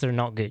movies, they're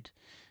not good.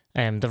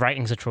 The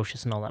writing's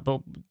atrocious and all that,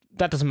 but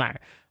that doesn't matter.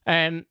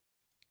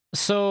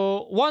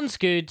 So one's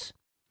good.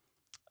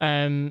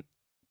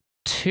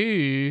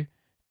 Two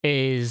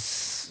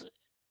is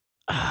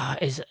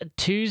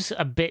two's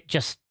a bit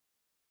just.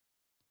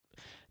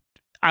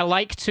 I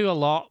like two a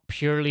lot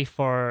purely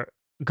for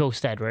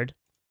Ghost Edward.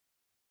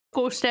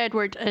 Ghost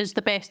Edward is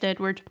the best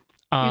Edward.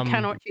 You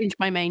cannot change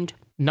my mind.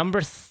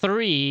 Number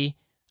three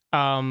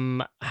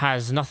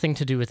has nothing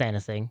to do with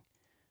anything.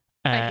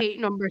 I hate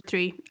number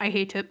three. I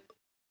hate it.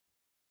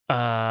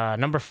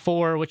 Number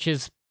four, which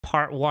is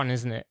part one,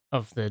 isn't it?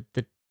 Of the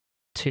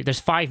two. There's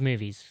 5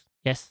 movies.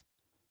 Yes?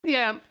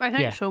 Yeah, I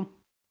think so.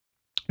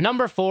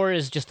 Number 4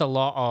 is just a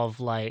lot of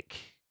like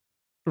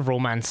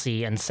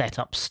romancy and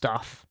setup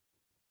stuff,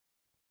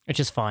 which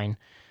is fine.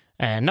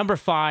 Number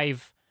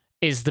 5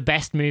 is the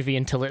best movie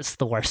until it's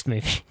the worst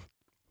movie.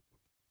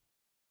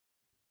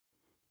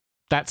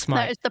 That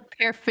is the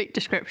perfect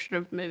description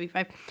of movie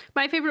 5.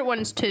 My favourite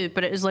one's 2,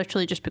 but it is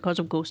literally just because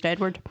of Ghost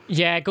Edward.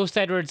 Yeah, Ghost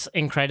Edward's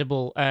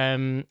incredible. I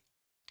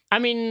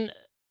mean,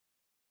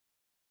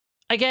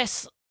 I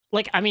guess,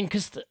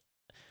 because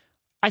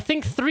I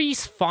think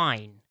 3's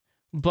fine,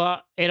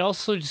 but it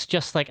also is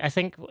just like, I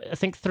think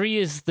 3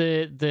 is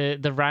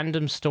the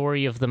random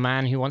story of the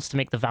man who wants to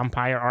make the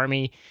vampire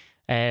army,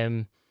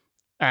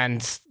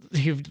 and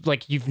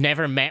you've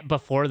never met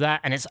before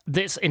that, and it's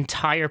this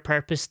entire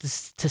purpose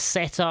to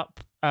set up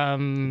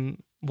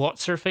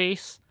what's her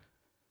face,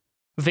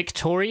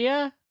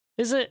 Victoria,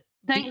 is it?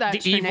 I think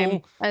that's her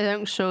name. I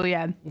think so,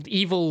 yeah. The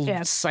evil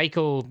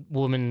psycho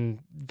woman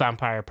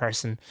vampire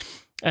person.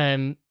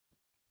 And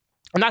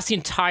that's the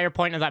entire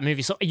point of that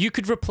movie. So you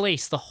could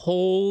replace the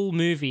whole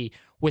movie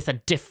with a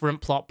different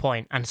plot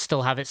point and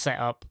still have it set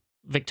up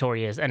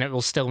Victoria's, and it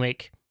will still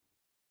make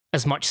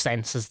as much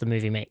sense as the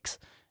movie makes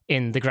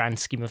in the grand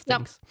scheme of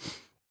things.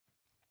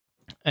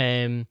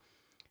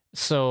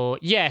 So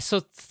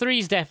 3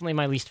 is definitely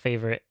my least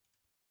favorite,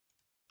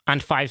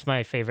 and 5's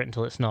my favorite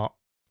until it's not.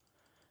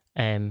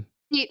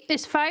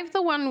 Is 5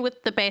 the one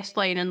with the best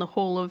line in the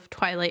whole of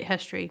Twilight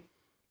history?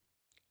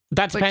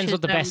 That depends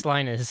what the best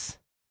line is.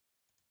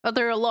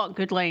 There are a lot of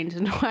good lines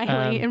in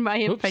Twilight, in my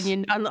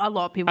opinion. A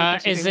lot of people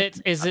disagree.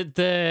 Is it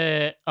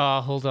the...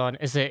 hold on.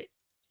 Is it...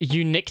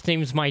 You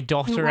nicknamed my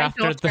daughter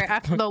after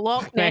the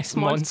Loch Ness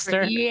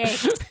Monster?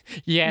 Yes.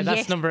 Yeah,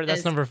 that's number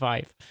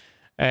 5.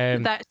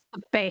 That's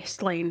the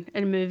best line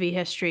in movie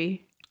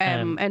history,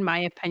 in my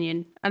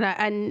opinion.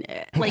 And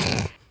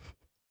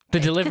the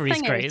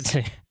delivery's great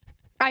too.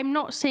 I'm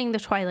not saying the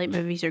Twilight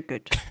movies are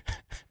good.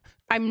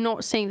 I'm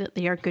not saying that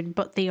they are good,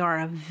 but they are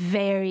a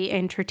very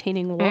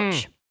entertaining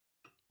watch.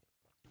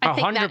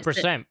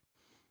 100%.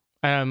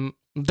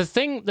 The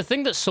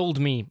thing that sold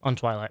me on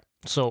Twilight.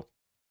 So,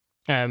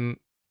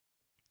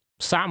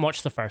 sat and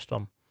watched the first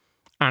one,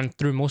 and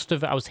through most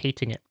of it, I was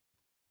hating it.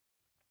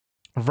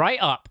 Right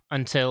up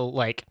until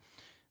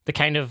the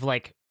kind of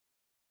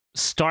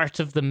start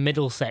of the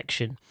middle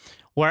section,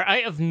 where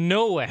out of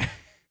nowhere,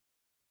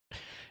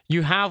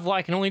 you have what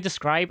I can only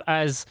describe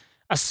as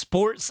a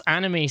sports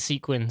anime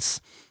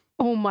sequence.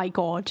 Oh my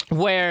god.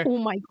 Where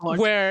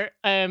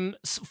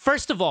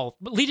first of all,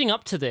 leading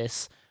up to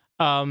this,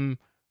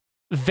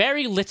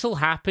 very little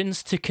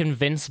happens to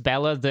convince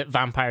Bella that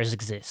vampires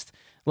exist.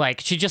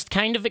 She just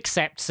kind of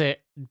accepts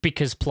it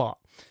because plot.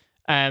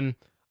 And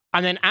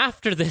then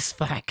after this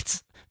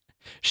fact,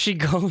 she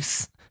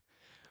goes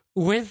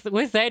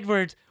with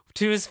Edward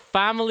to his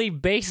family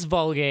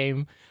baseball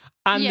game,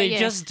 and they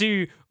just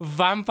do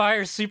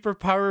vampire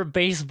superpower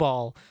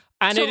baseball.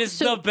 And it is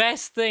the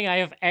best thing I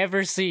have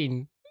ever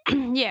seen.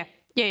 Yeah.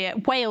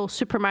 While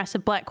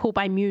Supermassive Black Hole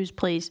by Muse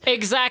plays.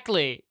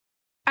 Exactly.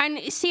 And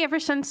see, ever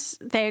since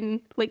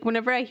then,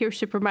 whenever I hear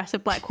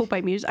Supermassive Black Hole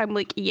by Muse, I'm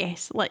like,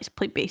 yes, let's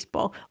play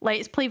baseball.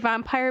 Let's play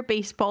vampire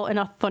baseball in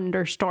a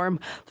thunderstorm.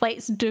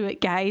 Let's do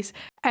it, guys.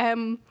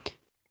 A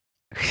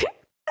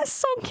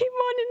song came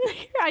on in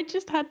there. I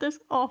just had this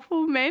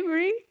awful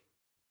memory.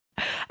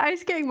 I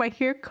was getting my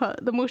hair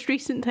cut. The most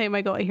recent time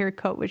I got a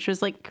haircut, which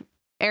was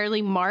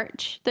early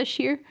March this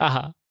year.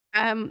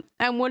 And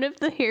one of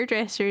the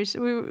hairdressers,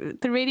 the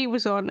radio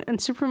was on, and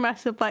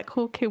Supermassive Black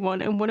Hole came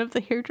on, and one of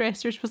the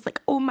hairdressers was like,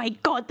 "Oh my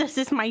god, this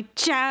is my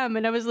jam!"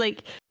 And I was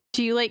like,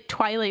 "Do you like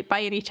Twilight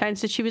by any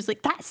chance?" And she was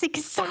like, "That's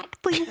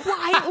exactly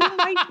why! Oh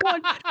my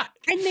god!"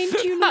 And then,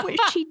 do you know what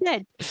she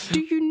did?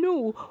 Do you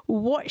know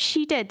what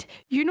she did?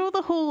 You know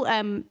the whole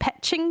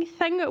pitching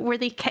thing where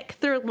they kick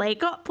their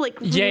leg up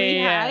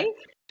really high?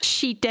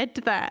 She did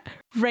that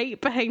right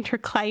behind her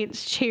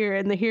client's chair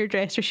in the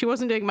hairdresser. She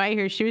wasn't doing my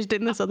hair. She was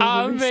doing this other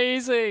woman's.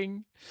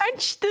 Amazing.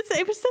 And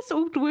it was this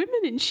old woman,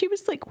 and she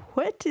was like,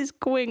 "What is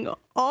going on?"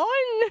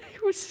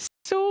 It was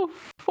so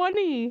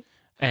funny.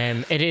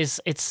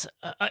 It's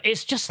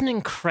just an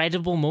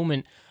incredible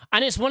moment,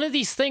 and it's one of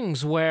these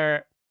things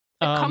where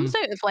it comes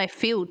out of left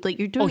field.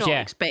 You do not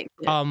expect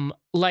it.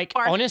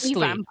 Honestly,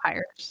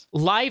 vampires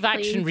live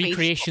action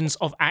recreations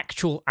of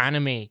actual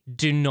anime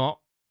do not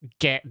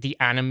get the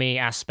anime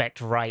aspect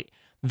right.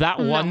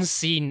 That one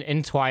scene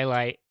in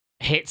Twilight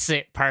hits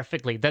it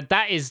perfectly.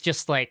 That is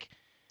just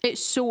it's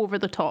so over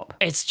the top.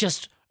 It's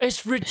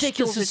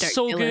ridiculous. It's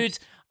so good.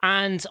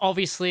 And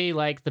obviously,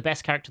 the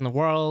best character in the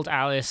world,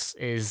 Alice,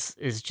 is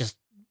just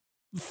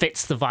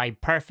fits the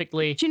vibe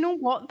perfectly. Do you know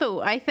what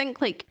though? I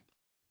think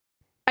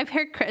I've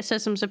heard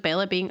criticisms of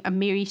Bella being a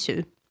Mary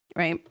Sue,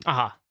 right?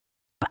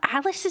 But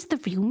Alice is the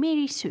real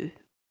Mary Sue.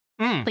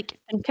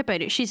 Think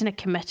about it. She's in a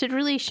committed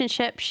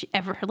relationship.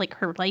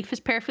 Her life is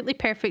perfectly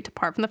perfect,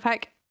 apart from the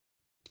fact,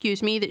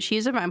 that she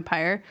is a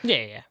vampire.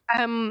 Yeah.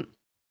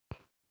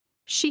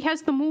 She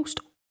has the most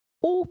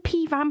OP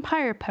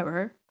vampire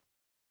power.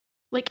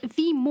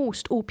 The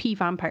most OP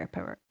vampire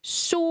power.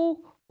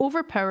 So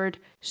overpowered,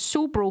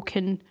 so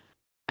broken.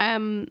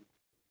 And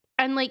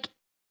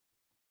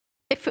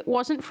if it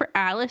wasn't for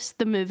Alice,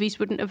 the movies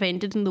wouldn't have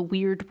ended in the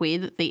weird way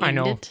that they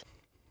ended.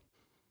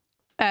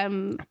 I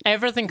know.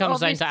 Everything comes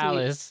down to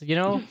Alice,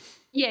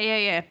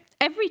 Yeah.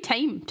 Every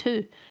time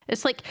too.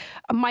 It's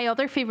my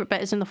other favorite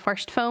bit is in the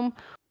first film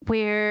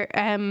where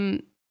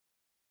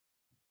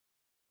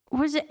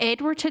was it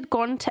Edward had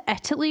gone to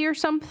Italy or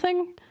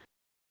something?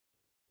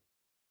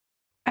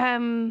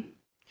 Whatever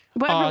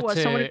it was,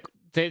 someone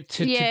to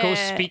go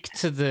speak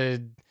to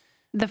the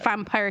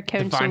vampire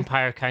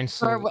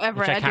council, or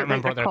whatever. I can't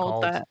remember what they're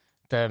called. But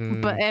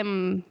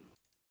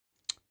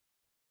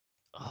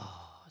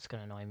it's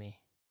gonna annoy me.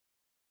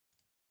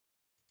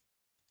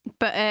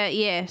 But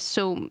yeah,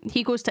 so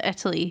he goes to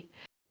Italy,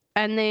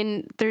 and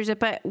then there's a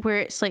bit where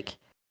it's like,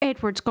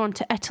 Edward's gone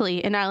to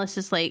Italy, and Alice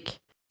is like,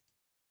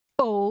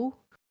 oh,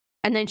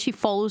 and then she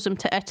follows him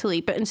to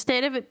Italy. But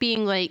instead of it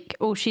being like,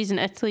 oh, she's in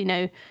Italy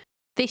now,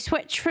 they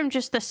switch from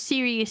just a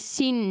serious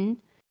scene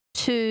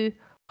to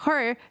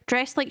her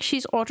dressed like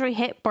she's Audrey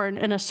Hepburn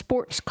in a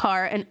sports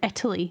car in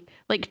Italy,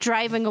 like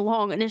driving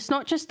along. And it's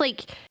not just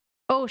like,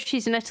 oh,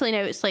 she's in Italy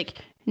now. It's like,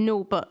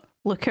 no, but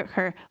look at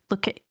her.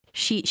 Look at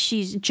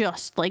she's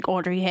just like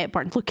Audrey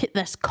Hepburn. Look at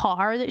this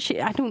car that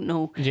I don't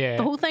know. Yeah.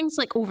 The whole thing's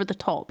like over the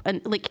top,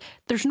 and like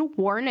there's no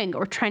warning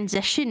or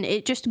transition.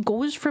 It just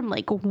goes from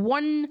like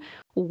one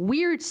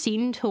weird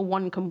scene to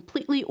one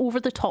completely over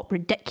the top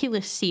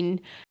ridiculous scene.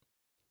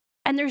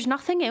 And there's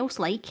nothing else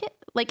like it.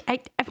 Like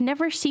I've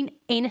never seen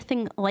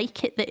anything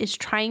like it that is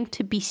trying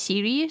to be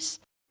serious.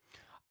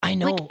 I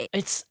know. Like,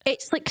 it's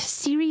like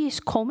serious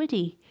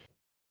comedy.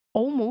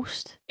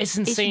 Almost. It's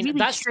insane. It's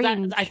really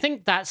strange. I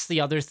think that's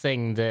the other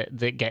thing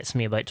that gets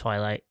me about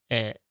Twilight,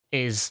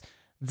 is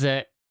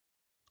that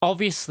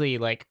obviously,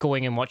 like,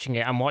 going and watching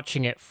it, I'm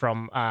watching it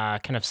from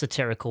a kind of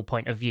satirical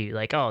point of view.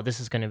 Like, oh,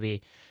 this is going to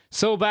be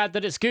so bad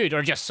that it's good,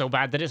 or just so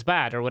bad that it's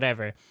bad, or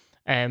whatever.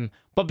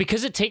 But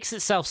because it takes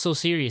itself so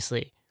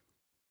seriously,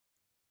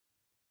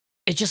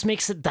 it just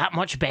makes it that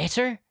much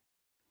better.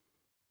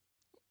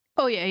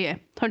 Oh yeah,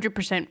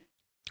 100%,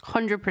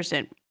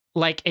 100%.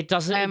 Like, it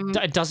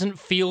doesn't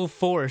feel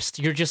forced.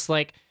 You're just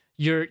like,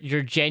 you're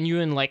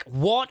genuine. Like,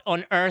 what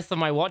on earth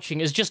am I watching?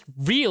 Is just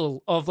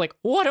real. Of like,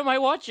 what am I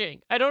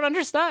watching? I don't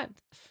understand.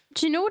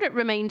 Do you know what it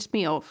reminds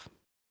me of?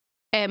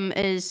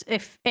 Is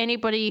if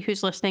anybody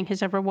who's listening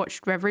has ever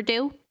watched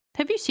Riverdale.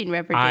 Have you seen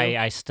Riverdale?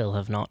 I still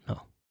have not. No.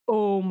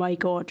 Oh my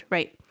god,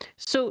 right.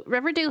 So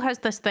Riverdale has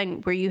this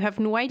thing where you have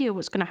no idea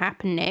what's going to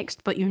happen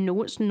next, but you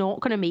know it's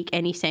not going to make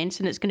any sense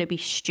and it's going to be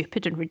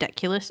stupid and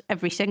ridiculous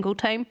every single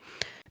time.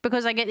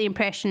 Because I get the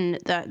impression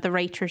that the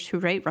writers who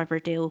write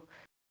Riverdale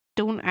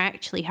don't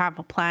actually have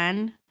a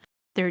plan.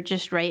 They're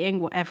just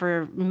writing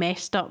whatever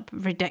messed up,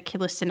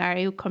 ridiculous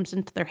scenario comes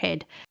into their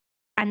head.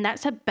 And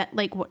that's a bit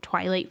like what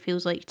Twilight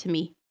feels like to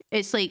me.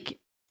 It's like,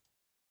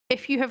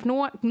 if you have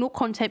no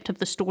concept of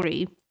the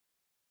story,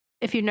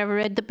 if you've never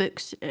read the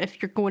books,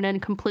 if you're going in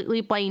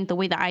completely blind the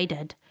way that I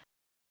did,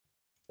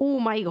 oh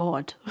my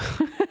god.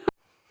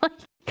 Like,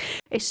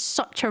 it's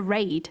such a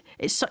ride.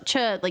 It's such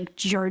a like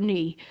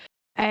journey.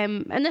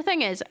 And the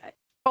thing is,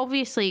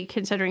 obviously,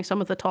 considering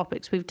some of the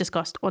topics we've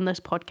discussed on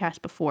this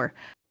podcast before,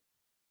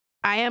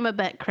 I am a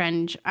bit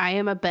cringe. I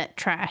am a bit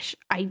trash.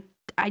 I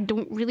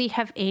don't really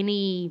have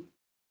any,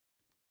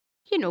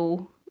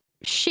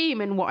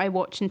 shame in what I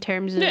watch in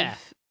terms of,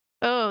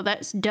 oh,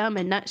 that's dumb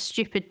and that's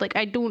stupid. Like,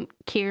 I don't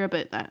care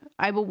about that.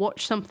 I will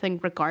watch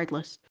something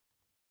regardless.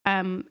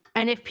 And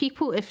if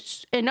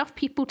enough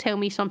people tell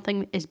me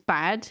something is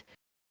bad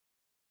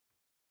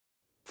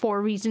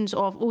for reasons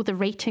of, oh, the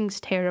rating's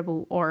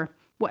terrible or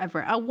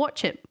whatever, I'll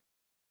watch it.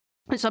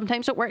 And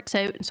sometimes it works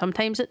out and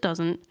sometimes it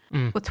doesn't.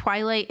 With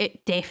Twilight,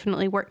 it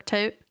definitely worked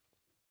out.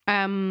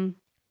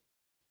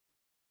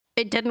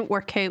 It didn't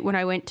work out when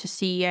I went to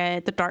see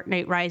The Dark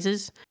Knight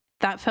Rises.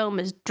 That film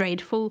is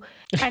dreadful.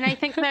 And I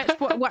think that's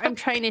what I'm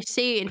trying to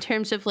say in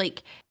terms of,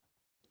 like,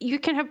 you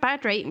can have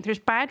bad writing. There's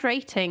bad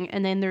writing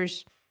and then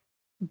there's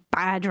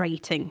bad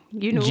writing,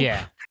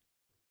 Yeah.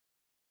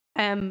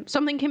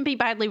 Something can be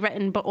badly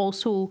written, but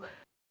also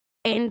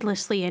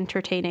endlessly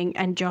entertaining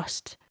and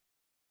just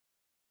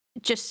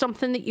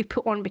something that you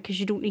put on because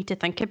you don't need to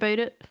think about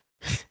it.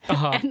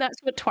 And that's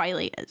what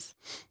Twilight is.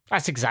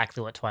 That's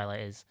exactly what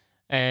Twilight is.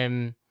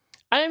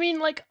 I mean,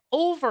 like,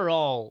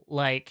 overall,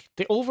 like,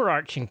 the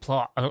overarching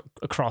plot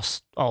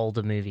across all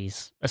the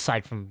movies,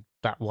 aside from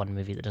that one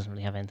movie that doesn't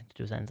really have anything to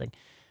do with anything,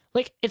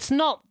 like, it's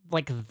not,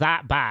 like,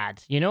 that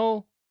bad,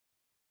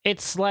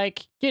 It's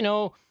like,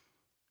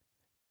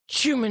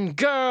 human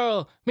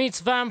girl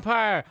meets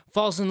vampire,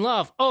 falls in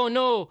love. Oh,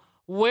 no,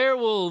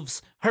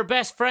 werewolves, her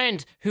best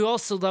friend, who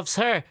also loves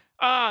her.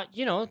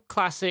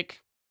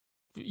 Classic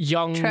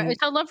young...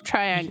 It's a love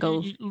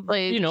triangle.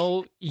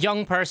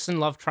 Young person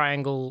love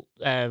triangle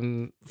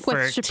for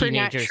with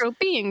supernatural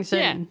teenagers. beings.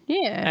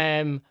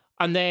 Yeah.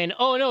 And then,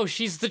 oh no,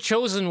 she's the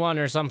chosen one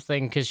or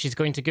something because she's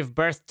going to give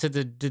birth to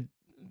the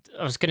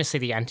I was going to say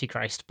the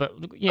Antichrist, but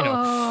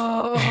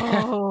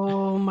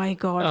Oh my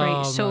god!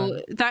 Right. Oh, So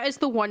man. that is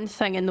the one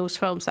thing in those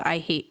films that I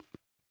hate.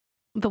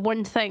 The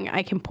one thing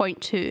I can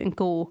point to and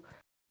go,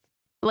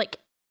 like,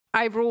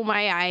 I roll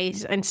my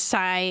eyes and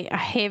sigh a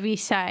heavy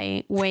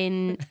sigh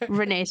when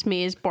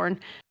Renesmee is born,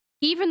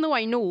 even though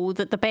I know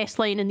that the best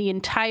line in the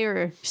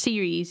entire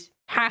series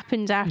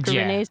happens after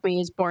Renesmee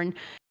is born.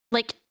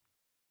 Like,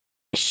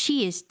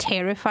 she is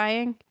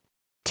terrifying.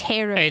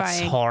 It's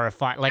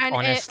horrifying. Like,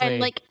 honestly,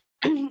 and like,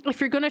 if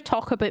you're going to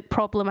talk about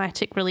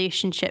problematic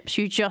relationships,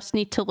 you just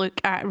need to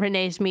look at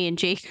Renesmee and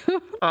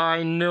Jacob.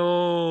 I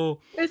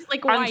know. It's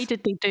like, why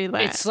did they do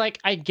that? It's like,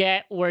 I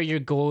get where you're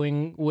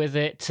going with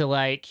it to,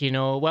 like,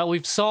 well,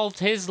 we've solved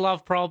his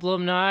love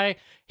problem now.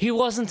 He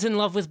wasn't in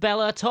love with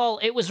Bella at all.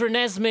 It was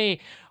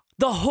Renesmee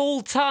the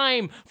whole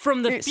time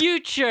from the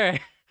future.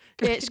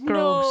 It's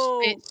gross.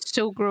 No, It's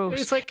so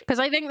gross. it's like Because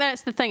I think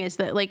that's the thing is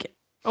that, like,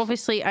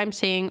 obviously I'm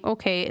saying,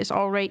 okay, it's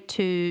all right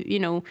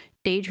to,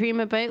 daydream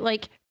about,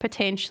 like,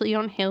 potentially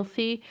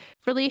unhealthy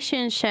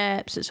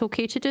relationships. It's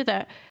okay to do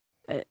that.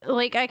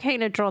 Like, I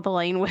kind of draw the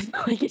line with,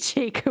 like,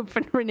 Jacob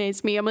and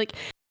Renesmee. I'm like,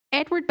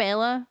 Edward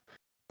Bella,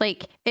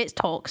 like, it's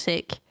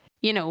toxic.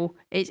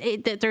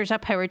 There's a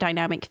power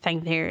dynamic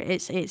thing there.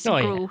 It's oh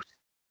yeah, gross.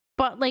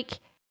 But, like,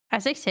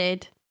 as I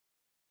said,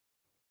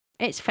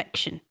 it's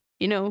fiction,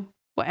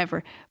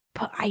 whatever.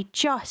 But I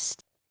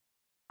just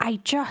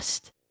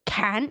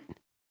can't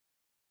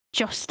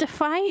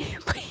justify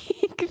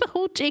like the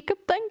whole Jacob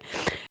thing.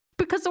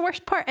 Because the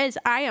worst part is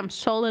I am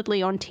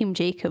solidly on Team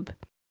Jacob.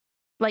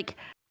 Like,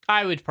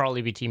 I would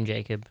probably be Team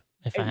Jacob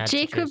if I had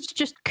Jacob's to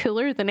choose. just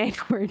cooler than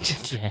Edward.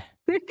 Yeah.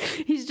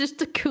 He's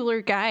just a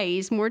cooler guy.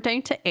 He's more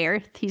down to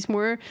earth. He's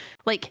more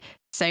like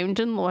sound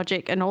and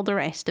logic and all the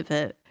rest of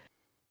it.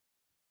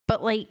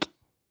 But like,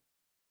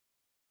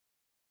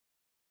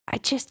 I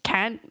just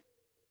can't.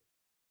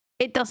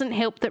 It doesn't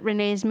help that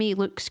Renesmee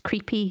looks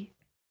creepy.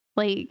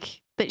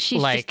 Like, that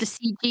she's Like, just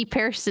a CG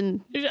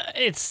person.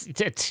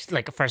 it's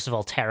like, first of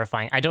all,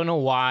 terrifying. I don't know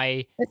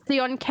why It's the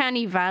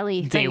uncanny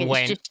valley they thing. It's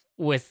went just,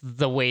 with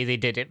the way they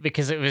did it,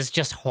 because it was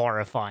just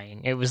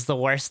horrifying. It was the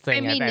worst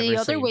thing I've ever the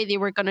other seen. way they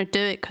were going to do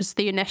it, because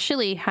they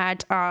initially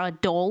had a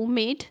doll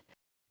made.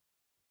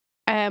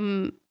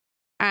 And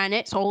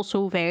it's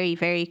also very,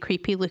 very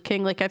creepy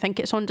looking. Like, I think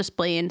it's on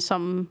display in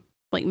some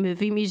like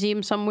movie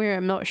museum somewhere.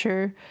 I'm not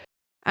sure.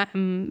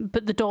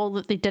 But the doll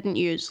that they didn't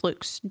use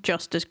looks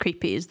just as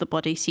creepy as the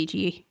bloody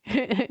CG.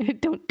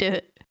 Don't do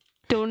it.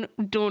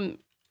 Don't.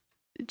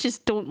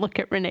 Just don't look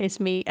at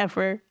Renesmee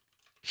ever.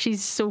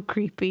 She's so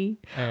creepy.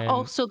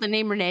 Also, the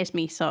name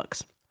Renesmee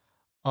sucks.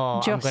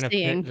 Oh, Just I'm gonna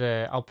saying.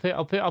 put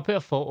I'll put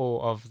a photo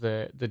of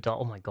the doll.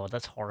 Oh my god,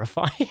 that's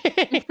horrifying.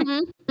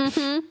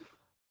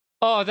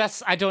 Oh,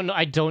 I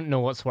don't know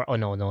what's worse. Oh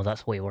no,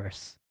 that's way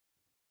worse.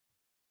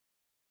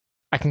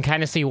 I can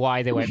kind of see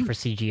why they went for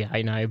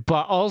CGI now,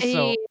 but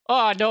also,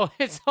 oh no,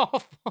 it's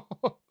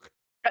awful.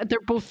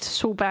 They're both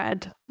so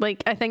bad.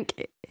 Like, I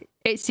think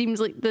it seems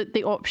like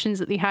the options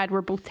that they had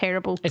were both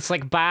terrible. It's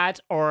like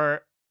bad,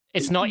 or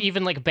it's not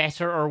even like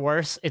better or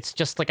worse. It's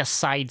just like a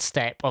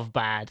sidestep of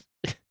bad.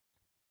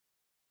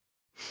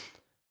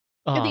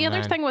 And the Oh other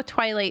man. thing with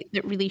Twilight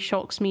that really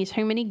shocks me is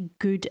how many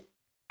good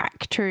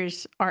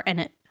actors are in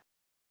it.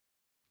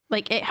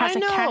 Like, it has I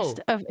a cast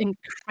know. of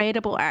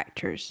incredible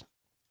actors.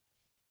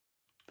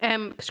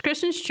 Because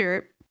Kristen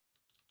Stewart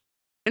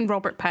and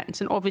Robert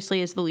Pattinson obviously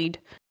is the lead.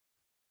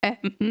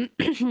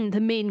 The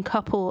main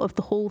couple of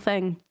the whole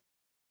thing.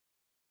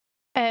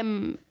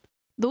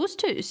 Those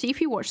two, see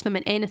if you watch them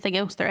in anything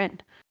else they're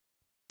in,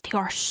 they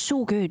are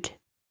so good.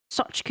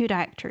 Such good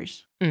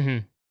actors. Mm-hmm.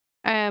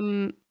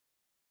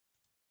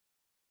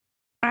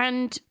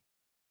 And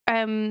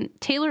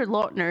Taylor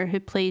Lautner,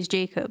 who plays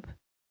Jacob,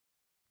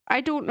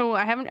 I don't know,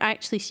 I haven't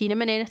actually seen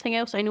him in anything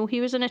else. I know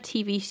he was in a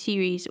TV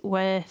series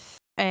with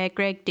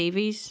Greg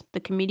Davies, the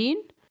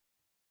comedian.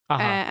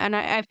 And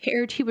I've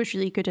heard he was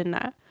really good in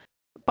that.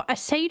 But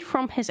aside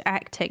from his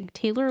acting,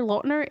 Taylor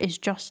Lautner is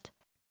just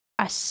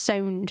a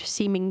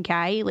sound-seeming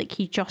guy. Like,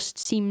 he just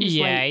seems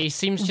like he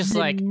seems just the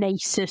like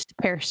nicest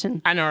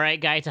person. an alright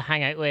guy to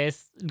hang out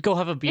with. Go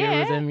have a beer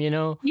with him, you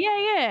know?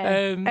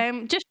 Yeah.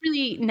 Just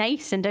really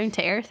nice and down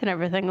to earth and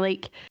everything.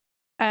 Like,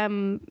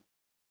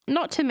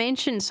 not to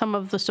mention some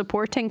of the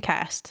supporting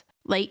cast.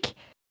 Like,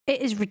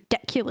 it is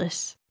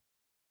ridiculous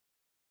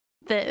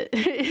that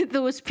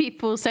those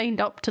people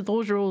signed up to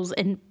those roles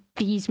in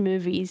these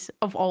movies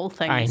of all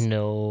things. I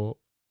know.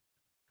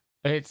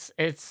 It's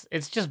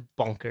just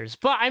bonkers.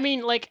 But I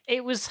mean, like,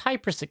 it was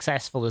hyper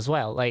successful as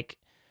well. Like,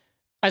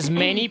 as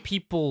many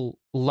people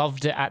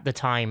loved it at the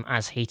time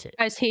as hated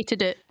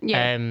it.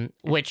 Yeah.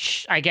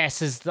 Which I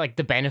guess is like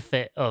the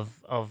benefit of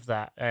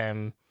that.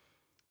 I'm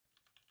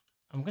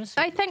gonna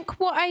say, I think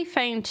what I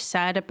find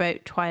sad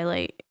about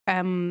Twilight,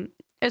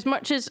 as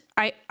much as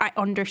I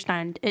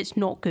understand it's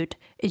not good,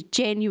 it's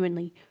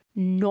genuinely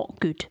not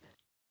good.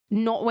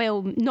 Not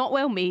well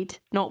made,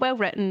 not well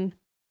written.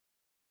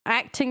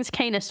 Acting's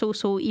kind of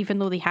so-so, even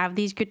though they have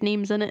these good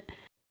names in it.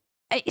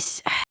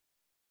 It's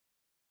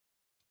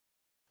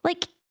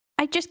like,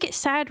 I just get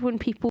sad when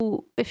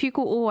people, if you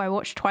go, oh, I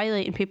watched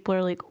Twilight, and people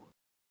are like,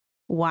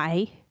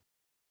 why?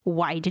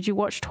 Why did you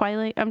watch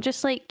Twilight? I'm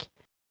just like,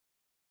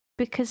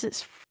 because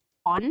it's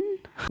fun.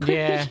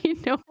 yeah.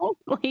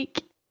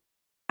 Like,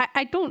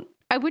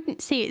 I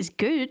wouldn't say it's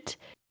good,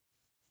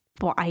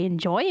 but I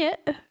enjoy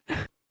it.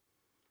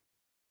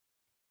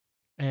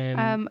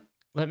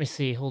 Let me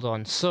see. Hold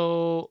on.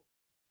 So,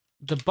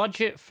 the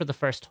budget for the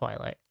first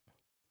Twilight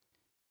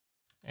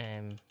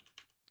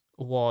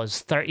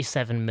was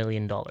 $37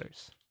 million.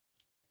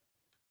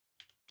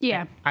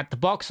 Yeah. At the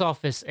box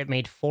office, it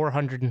made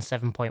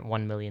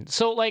 $407.1 million.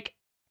 So, like,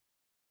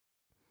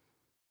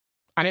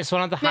 and it's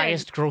one of the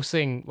highest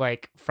grossing,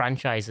 like,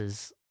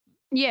 franchises.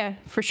 Yeah,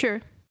 for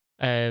sure.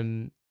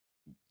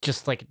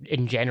 Just, like,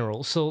 in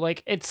general. So,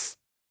 like, it's...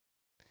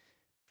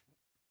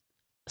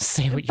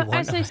 Say what you want.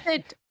 As I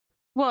said,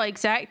 Well,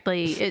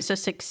 exactly. It's a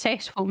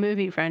successful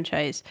movie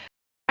franchise.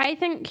 I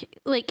think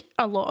like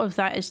a lot of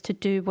that is to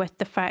do with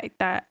the fact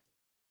that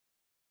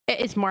it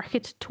is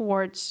marketed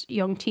towards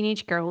young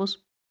teenage girls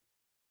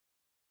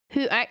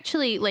who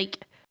actually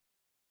like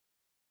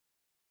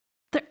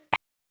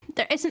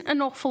there there isn't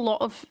an awful lot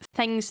of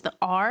things that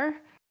are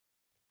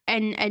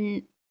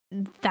in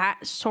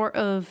that sort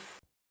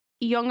of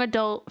young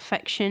adult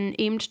fiction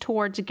aimed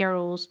towards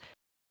girls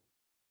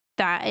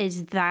that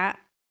is that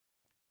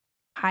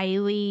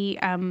highly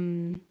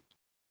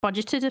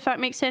budgeted, if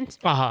that makes sense.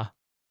 Uh-huh.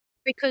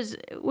 Because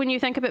when you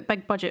think about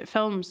big budget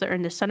films that are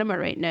in the cinema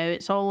right now,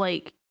 it's all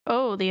like,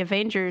 oh, the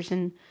Avengers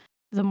and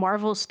the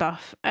Marvel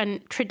stuff.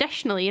 And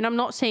traditionally, and I'm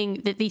not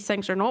saying that these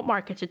things are not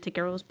marketed to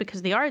girls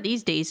because they are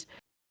these days,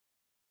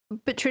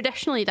 but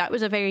traditionally that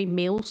was a very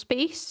male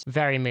space.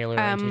 Very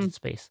male-oriented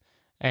space.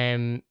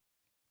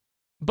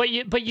 But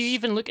you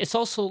even look, it's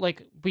also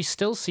like we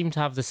still seem to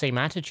have the same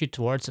attitude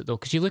towards it though,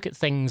 because you look at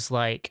things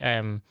like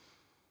the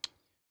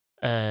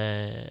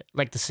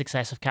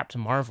success of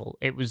Captain Marvel.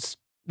 It was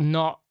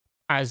not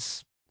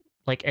as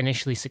like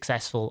initially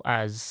successful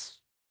as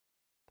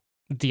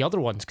the other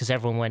ones because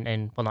everyone went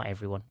in, well, not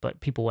everyone, but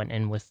people went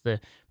in with the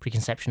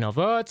preconception of,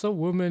 oh, it's a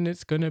woman,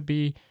 it's gonna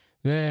be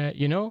there,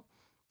 you know.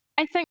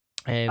 I think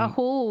a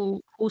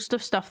whole host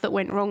of stuff that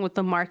went wrong with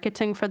the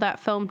marketing for that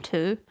film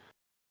too.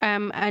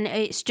 And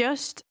it's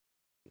just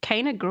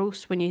kind of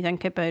gross when you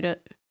think about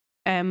it.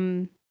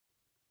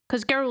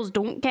 Because girls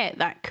don't get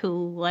that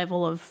cool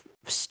level of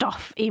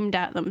stuff aimed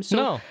at them. So,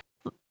 No,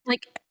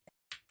 like,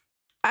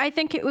 I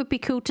think it would be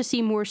cool to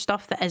see more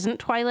stuff that isn't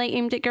Twilight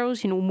aimed at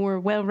girls, you know, more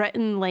well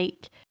written,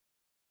 like,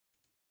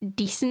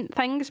 decent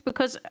things.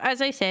 Because,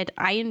 as I said,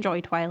 I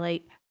enjoy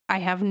Twilight. I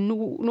have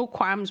no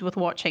qualms with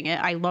watching it.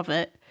 I love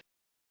it.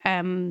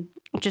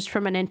 Just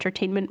from an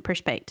entertainment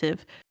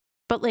perspective.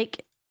 But,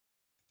 like,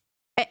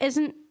 it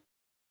isn't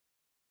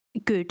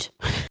good.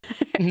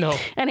 no.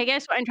 And I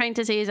guess what I'm trying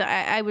to say is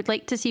I would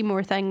like to see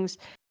more things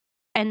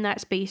in that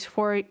space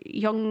for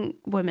young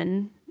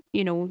women,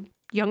 you know,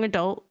 young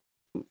adult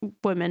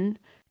women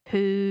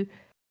who,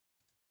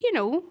 you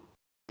know,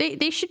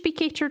 they should be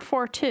catered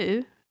for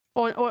too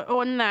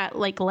on that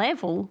like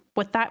level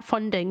with that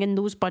funding and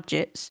those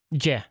budgets.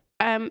 Yeah.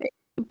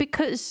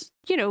 Because,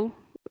 you know,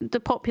 the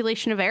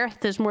population of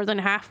Earth is more than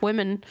half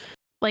women.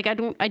 Like I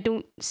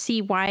don't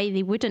see why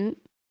they wouldn't.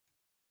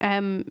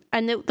 And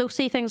they'll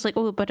say things like,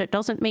 "Oh, but it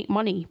doesn't make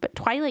money." But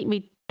Twilight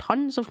made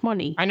tons of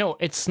money. I know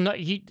it's not.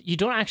 You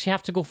don't actually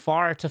have to go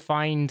far to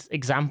find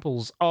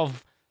examples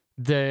of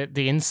the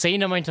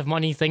insane amount of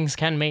money things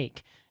can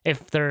make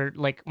if they're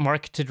like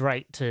marketed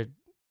right to,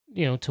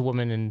 you know, to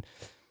women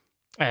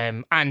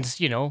and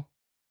you know,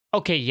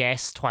 okay,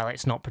 yes,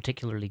 Twilight's not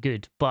particularly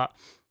good, but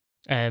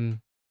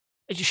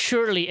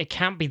surely it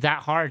can't be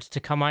that hard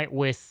to come out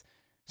with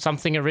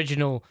something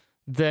original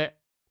that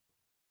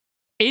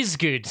is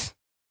good.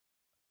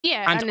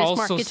 Yeah, and it's also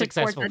marketed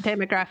successful. towards our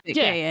demographic.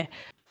 Yeah.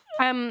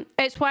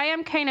 It's why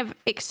I'm kind of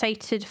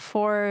excited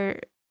for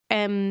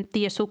the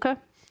Ahsoka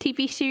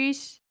TV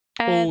series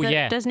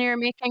that Disney are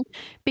making,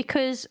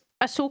 because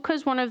Ahsoka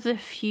is one of the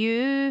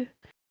few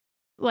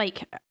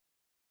like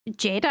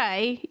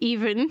Jedi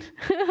even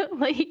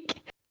like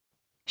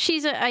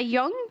she's a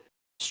young,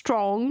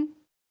 strong,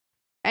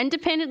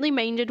 independently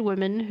minded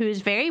woman who is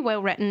very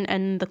well written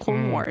in the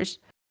Clone Wars.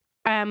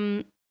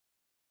 And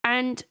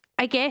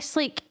I guess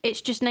like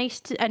it's just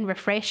nice and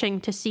refreshing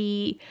to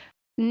see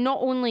not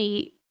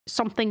only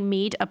something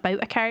made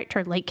about a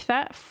character like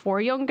that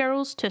for young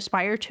girls to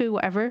aspire to,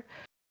 whatever,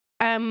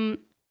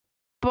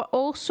 but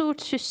also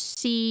to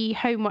see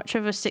how much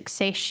of a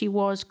success she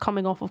was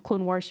coming off of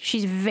Clone Wars.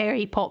 She's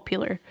very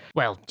popular.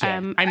 Well, yeah.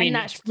 I mean, and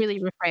that's really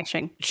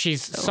refreshing.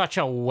 She's such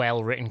a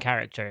well-written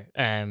character.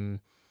 And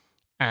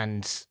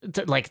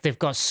like they've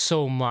got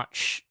so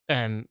much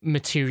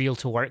material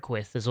to work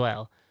with as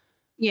well.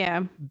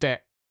 Yeah.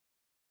 That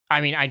I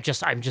mean,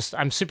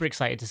 I'm super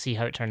excited to see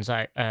how it turns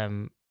out.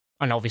 And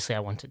obviously I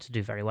want it to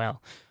do very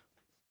well.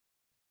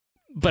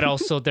 But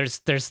also there's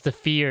the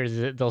fear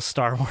that they'll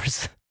Star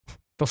Wars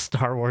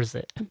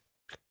it.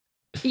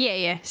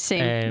 Yeah,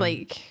 same.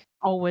 Like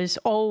always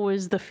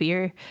the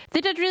fear. They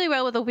did really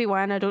well with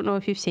Obi-Wan. I don't know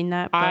if you've seen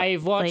that. But,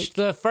 I've watched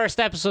the first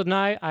episode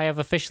now. I have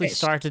officially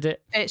started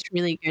it. It's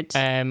really good.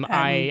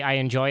 I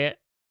enjoy it.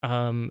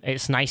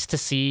 It's nice to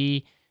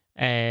see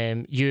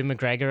Ewan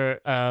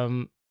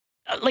McGregor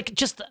like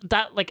just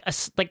that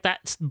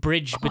that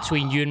bridge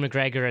between Ewan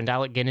McGregor and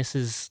Alec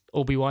Guinness's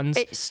Obi-Wan's.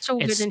 It's so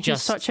good, and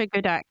he's such a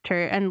good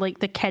actor, and like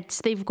the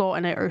kids they've got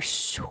in it are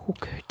so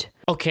good.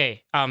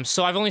 Okay,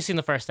 so I've only seen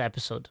the first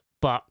episode,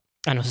 but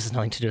I know this has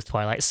nothing to do with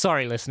Twilight.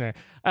 Sorry, listener.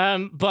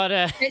 But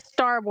it's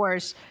Star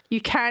Wars.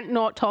 You can't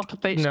not talk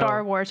about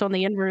Star Wars on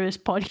the Inverus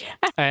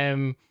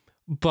podcast.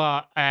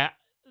 But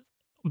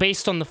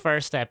based on the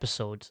first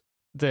episode,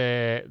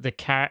 the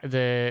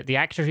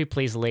actor who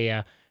plays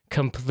Leia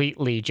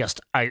completely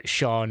just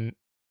outshone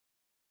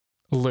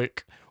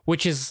Luke,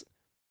 which is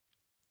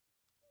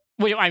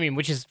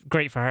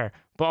great for her,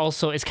 but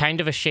also it's kind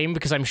of a shame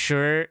because I'm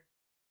sure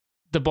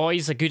the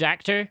boy's a good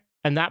actor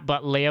and that,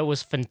 but Leia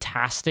was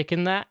fantastic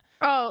in that.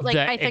 Oh, like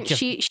That I it think just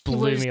she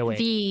blew was me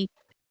away.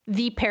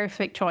 the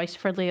perfect choice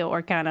for Leia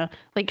Organa.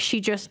 Like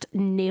she just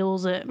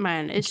nails it,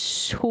 man. It's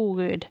so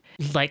good.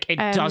 Like it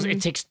does.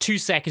 It takes 2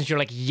 seconds. You're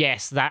like,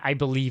 yes, that I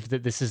believe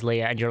that this is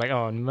Leia, and you're like,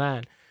 oh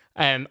man.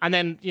 And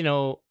then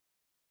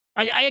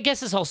I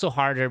guess it's also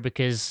harder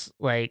because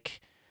like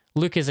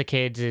Luke as a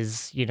kid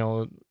is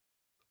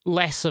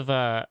less of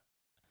a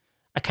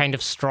kind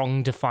of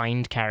strong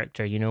defined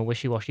character,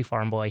 wishy-washy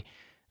farm boy.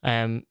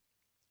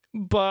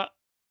 But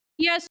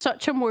He has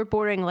such a more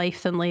boring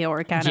life than Leia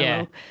Organa,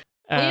 yeah. though.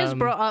 Leia's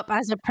brought up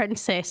as a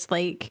princess,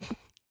 like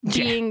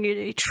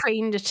being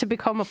trained to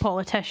become a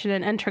politician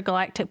in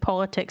intergalactic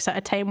politics at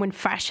a time when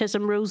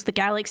fascism rules the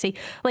galaxy.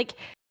 Like,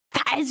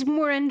 that is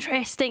more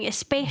interesting,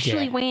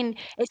 especially when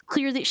it's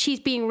clear that she's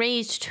being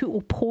raised to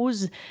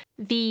oppose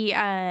the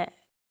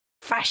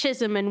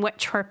fascism in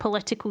which her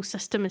political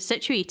system is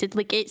situated.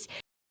 Like, it's...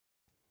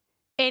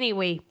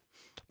 Anyway.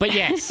 But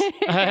yes.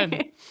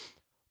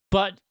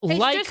 But it's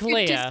like just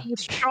Leia... good to see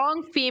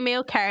strong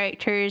female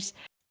characters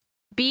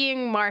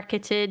being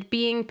marketed,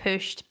 being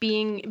pushed,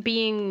 being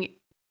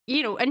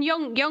and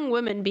young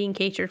women being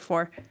catered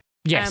for.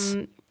 Yes.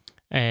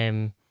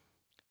 And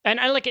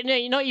I like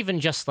it, not even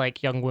just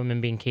like young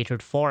women being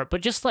catered for, but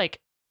just like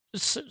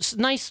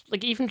nice,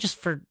 like even just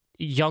for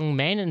young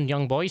men and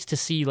young boys to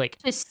see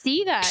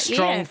that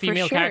strong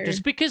female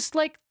characters, because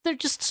like they're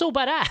just so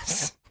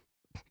badass.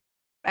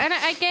 And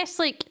I guess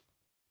like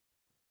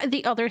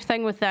the other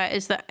thing with that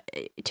is that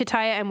to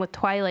tie it in with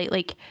Twilight,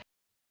 like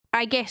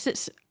I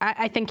guess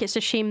I think it's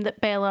a shame that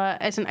Bella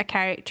isn't a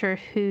character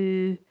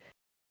who,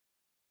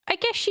 I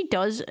guess she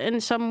does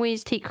in some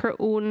ways take her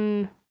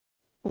own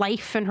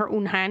life in her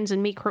own hands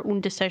and make her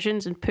own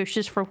decisions and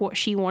pushes for what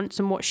she wants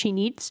and what she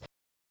needs.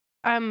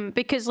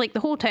 Because like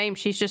the whole time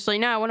she's just like,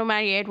 no, I want to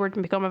marry Edward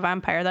and become a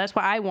vampire. That's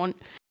what I want.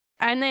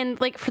 And then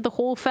like for the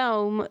whole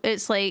film,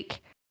 it's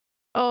like,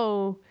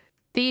 oh,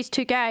 these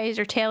two guys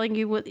are telling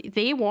you what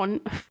they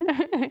want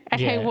and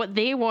how what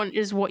they want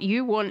is what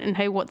you want and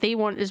how what they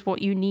want is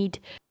what you need.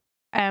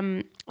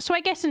 So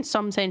I guess in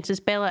some senses,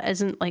 Bella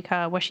isn't like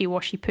a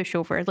wishy-washy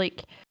pushover.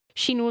 Like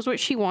she knows what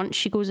she wants.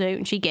 She goes out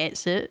and she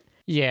gets it.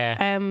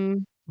 Yeah.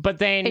 But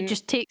then it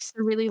just takes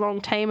a really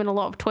long time and a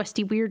lot of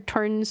twisty, weird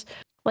turns,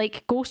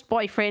 like ghost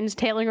boyfriends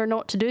telling her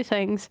not to do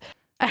things.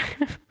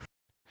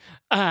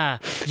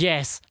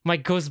 Yes, my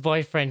ghost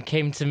boyfriend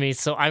came to me,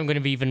 so I'm going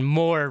to be even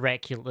more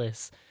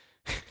reckless.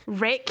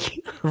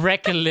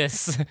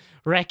 Reckless.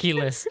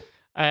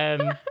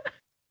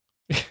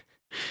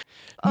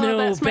 No,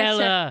 that's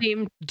Bella,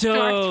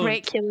 don't.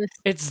 Reckless.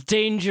 It's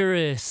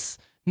dangerous.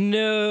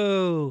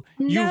 No,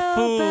 you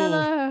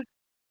fool.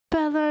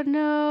 Bella,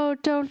 no,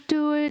 don't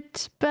do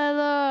it,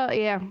 Bella.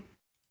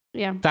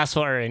 Yeah. That's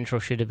what our intro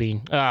should have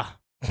been.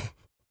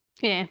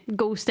 Yeah,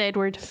 Ghost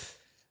Edward.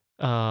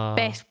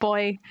 Best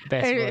boy.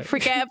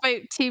 Forget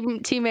about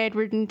Team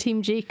Edward and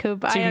Team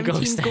Jacob. I am Team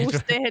Ghost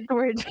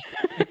Edward.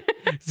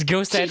 It's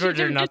Ghost Edward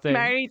or nothing.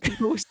 Just married to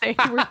Ghost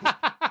Edward.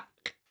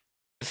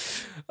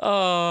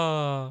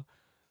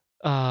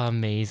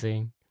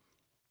 Amazing.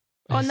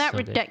 On that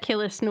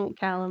ridiculous note,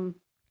 Callum.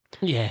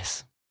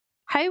 Yes.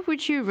 How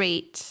would you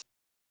rate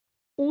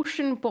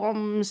Ocean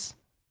Bomb's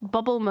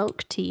bubble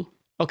milk tea?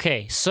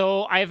 Okay,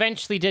 so I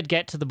eventually did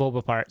get to the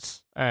boba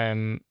parts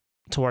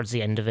towards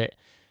the end of it.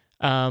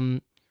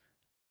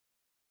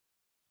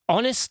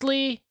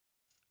 Honestly,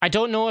 I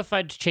don't know if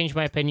I'd change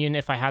my opinion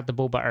if I had the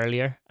boba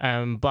earlier,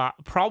 but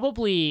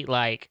probably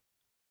like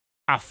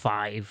a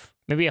 5,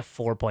 maybe a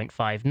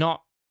 4.5.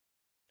 Not.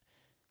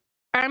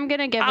 I'm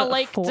gonna give it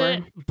a 4.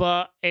 It,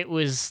 but it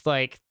was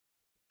like,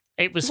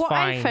 it was what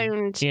fine. What I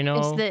found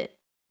is that,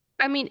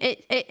 I mean,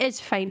 it is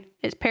fine.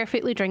 It's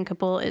perfectly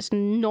drinkable. It's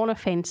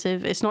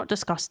non-offensive. It's not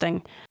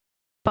disgusting.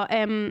 But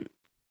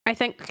I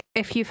think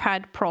if you've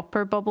had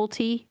proper bubble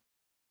tea,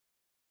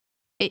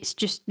 it's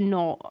just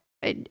not.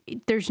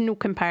 There's no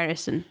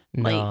comparison.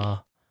 No.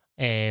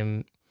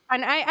 And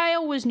I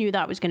always knew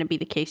that was going to be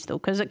the case though,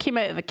 because it came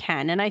out of a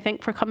can, and I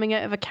think for coming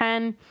out of a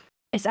can,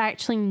 it's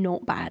actually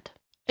not bad.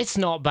 It's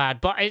not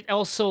bad, but it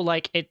also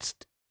like it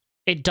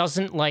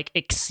doesn't like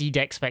exceed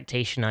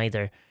expectation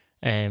either.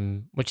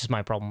 Which is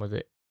my problem with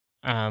it.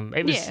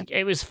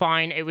 It was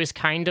fine. It was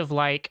kind of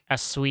like a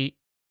sweet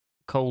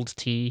cold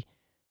tea,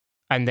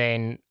 and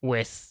then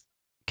with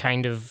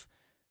kind of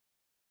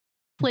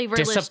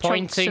flavorless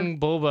disappointing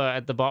boba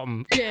at the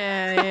bottom.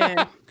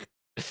 Yeah.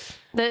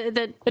 It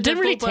didn't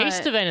really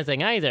taste of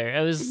anything either.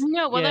 It was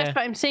that's what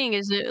I'm saying.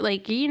 Is that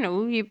like you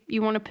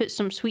want to put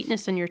some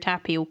sweetness in your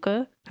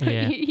tapioca.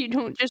 Yeah. You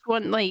don't just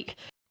want like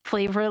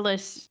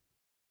flavorless,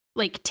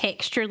 like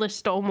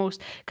textureless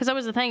almost. Because that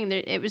was the thing.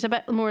 It was a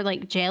bit more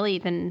like jelly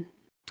than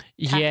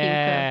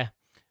tapioca.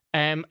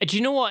 Yeah. Do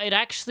you know what? It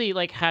actually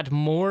like had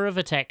more of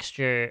a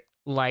texture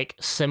like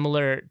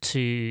similar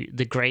to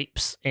the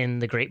grapes in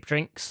the grape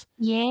drinks.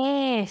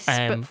 Yes.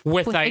 But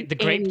without the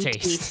grape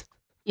taste.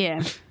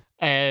 Yeah.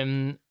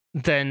 Than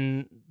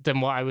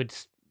what I would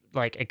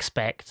like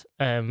expect.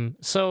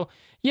 So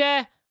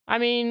yeah, I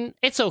mean,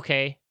 it's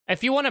okay.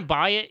 if you want to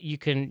buy it, you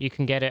can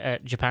get it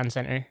at Japan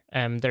Center.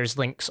 There's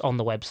links on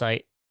the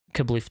website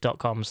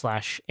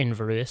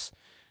kabloof.com/inveruous,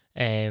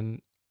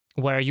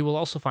 where you will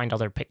also find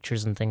other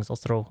pictures and things. I'll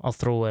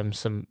throw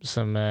some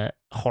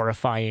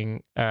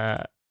horrifying,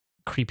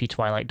 creepy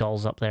Twilight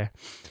dolls up there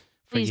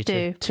for Please you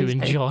do. to Please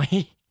do.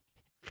 enjoy.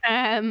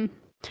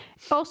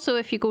 Also,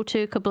 if you go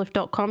to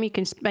kabloof.com, you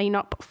can sign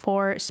up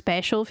for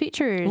special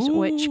features,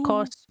 which Ooh.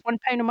 costs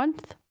 £1 a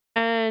month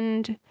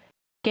and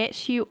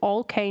gets you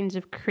all kinds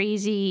of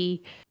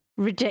crazy,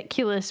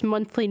 ridiculous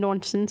monthly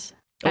nonsense.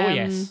 Oh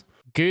yes,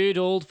 good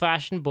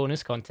old-fashioned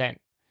bonus content.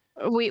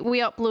 We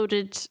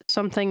uploaded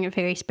something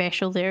very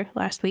special there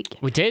last week.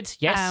 We did,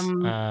 yes.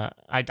 I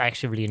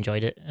actually really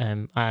enjoyed it,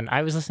 and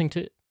I was listening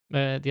to it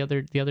the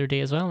other day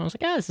as well, and I was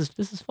like, yeah, this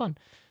is fun.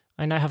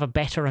 I now have a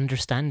better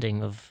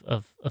understanding of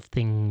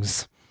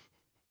things.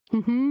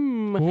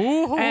 Ooh.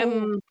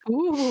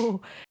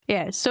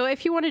 Yeah, so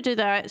if you want to do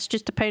that, it's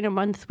just £1 a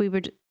month. We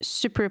would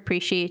super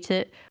appreciate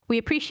it. We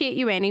appreciate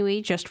you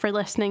anyway, just for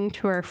listening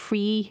to our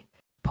free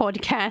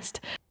podcast.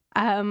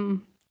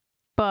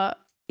 But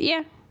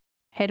yeah,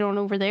 head on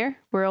over there.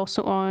 We're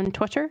also on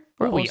Twitter.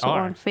 We're also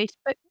on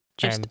Facebook.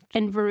 Just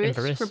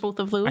Inveruous for both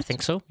of those. I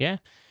think so, yeah.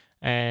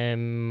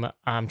 I'm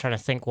trying to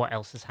think what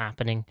else is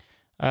happening.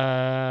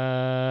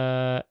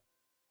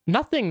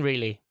 Nothing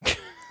really.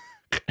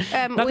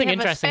 Nothing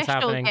interesting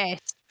happening.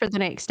 Guest for the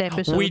next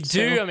episode. We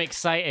do. So I'm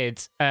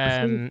excited.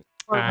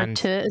 Forward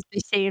to it, as they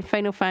say in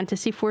Final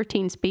Fantasy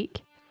 14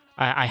 speak.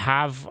 I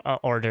have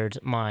ordered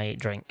my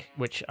drink,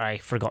 which I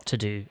forgot to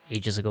do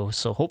ages ago.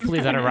 So hopefully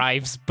that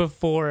arrives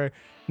before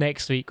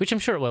next week, which I'm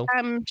sure it will.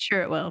 I'm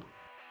sure it will.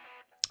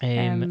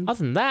 Other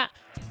than that,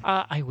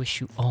 I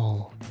wish you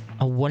all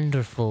a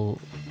wonderful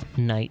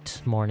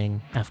night,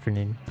 morning,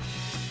 afternoon,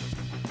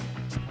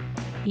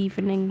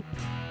 evening.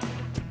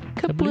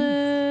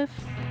 Kabloof.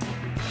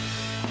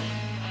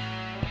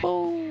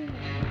 Oh.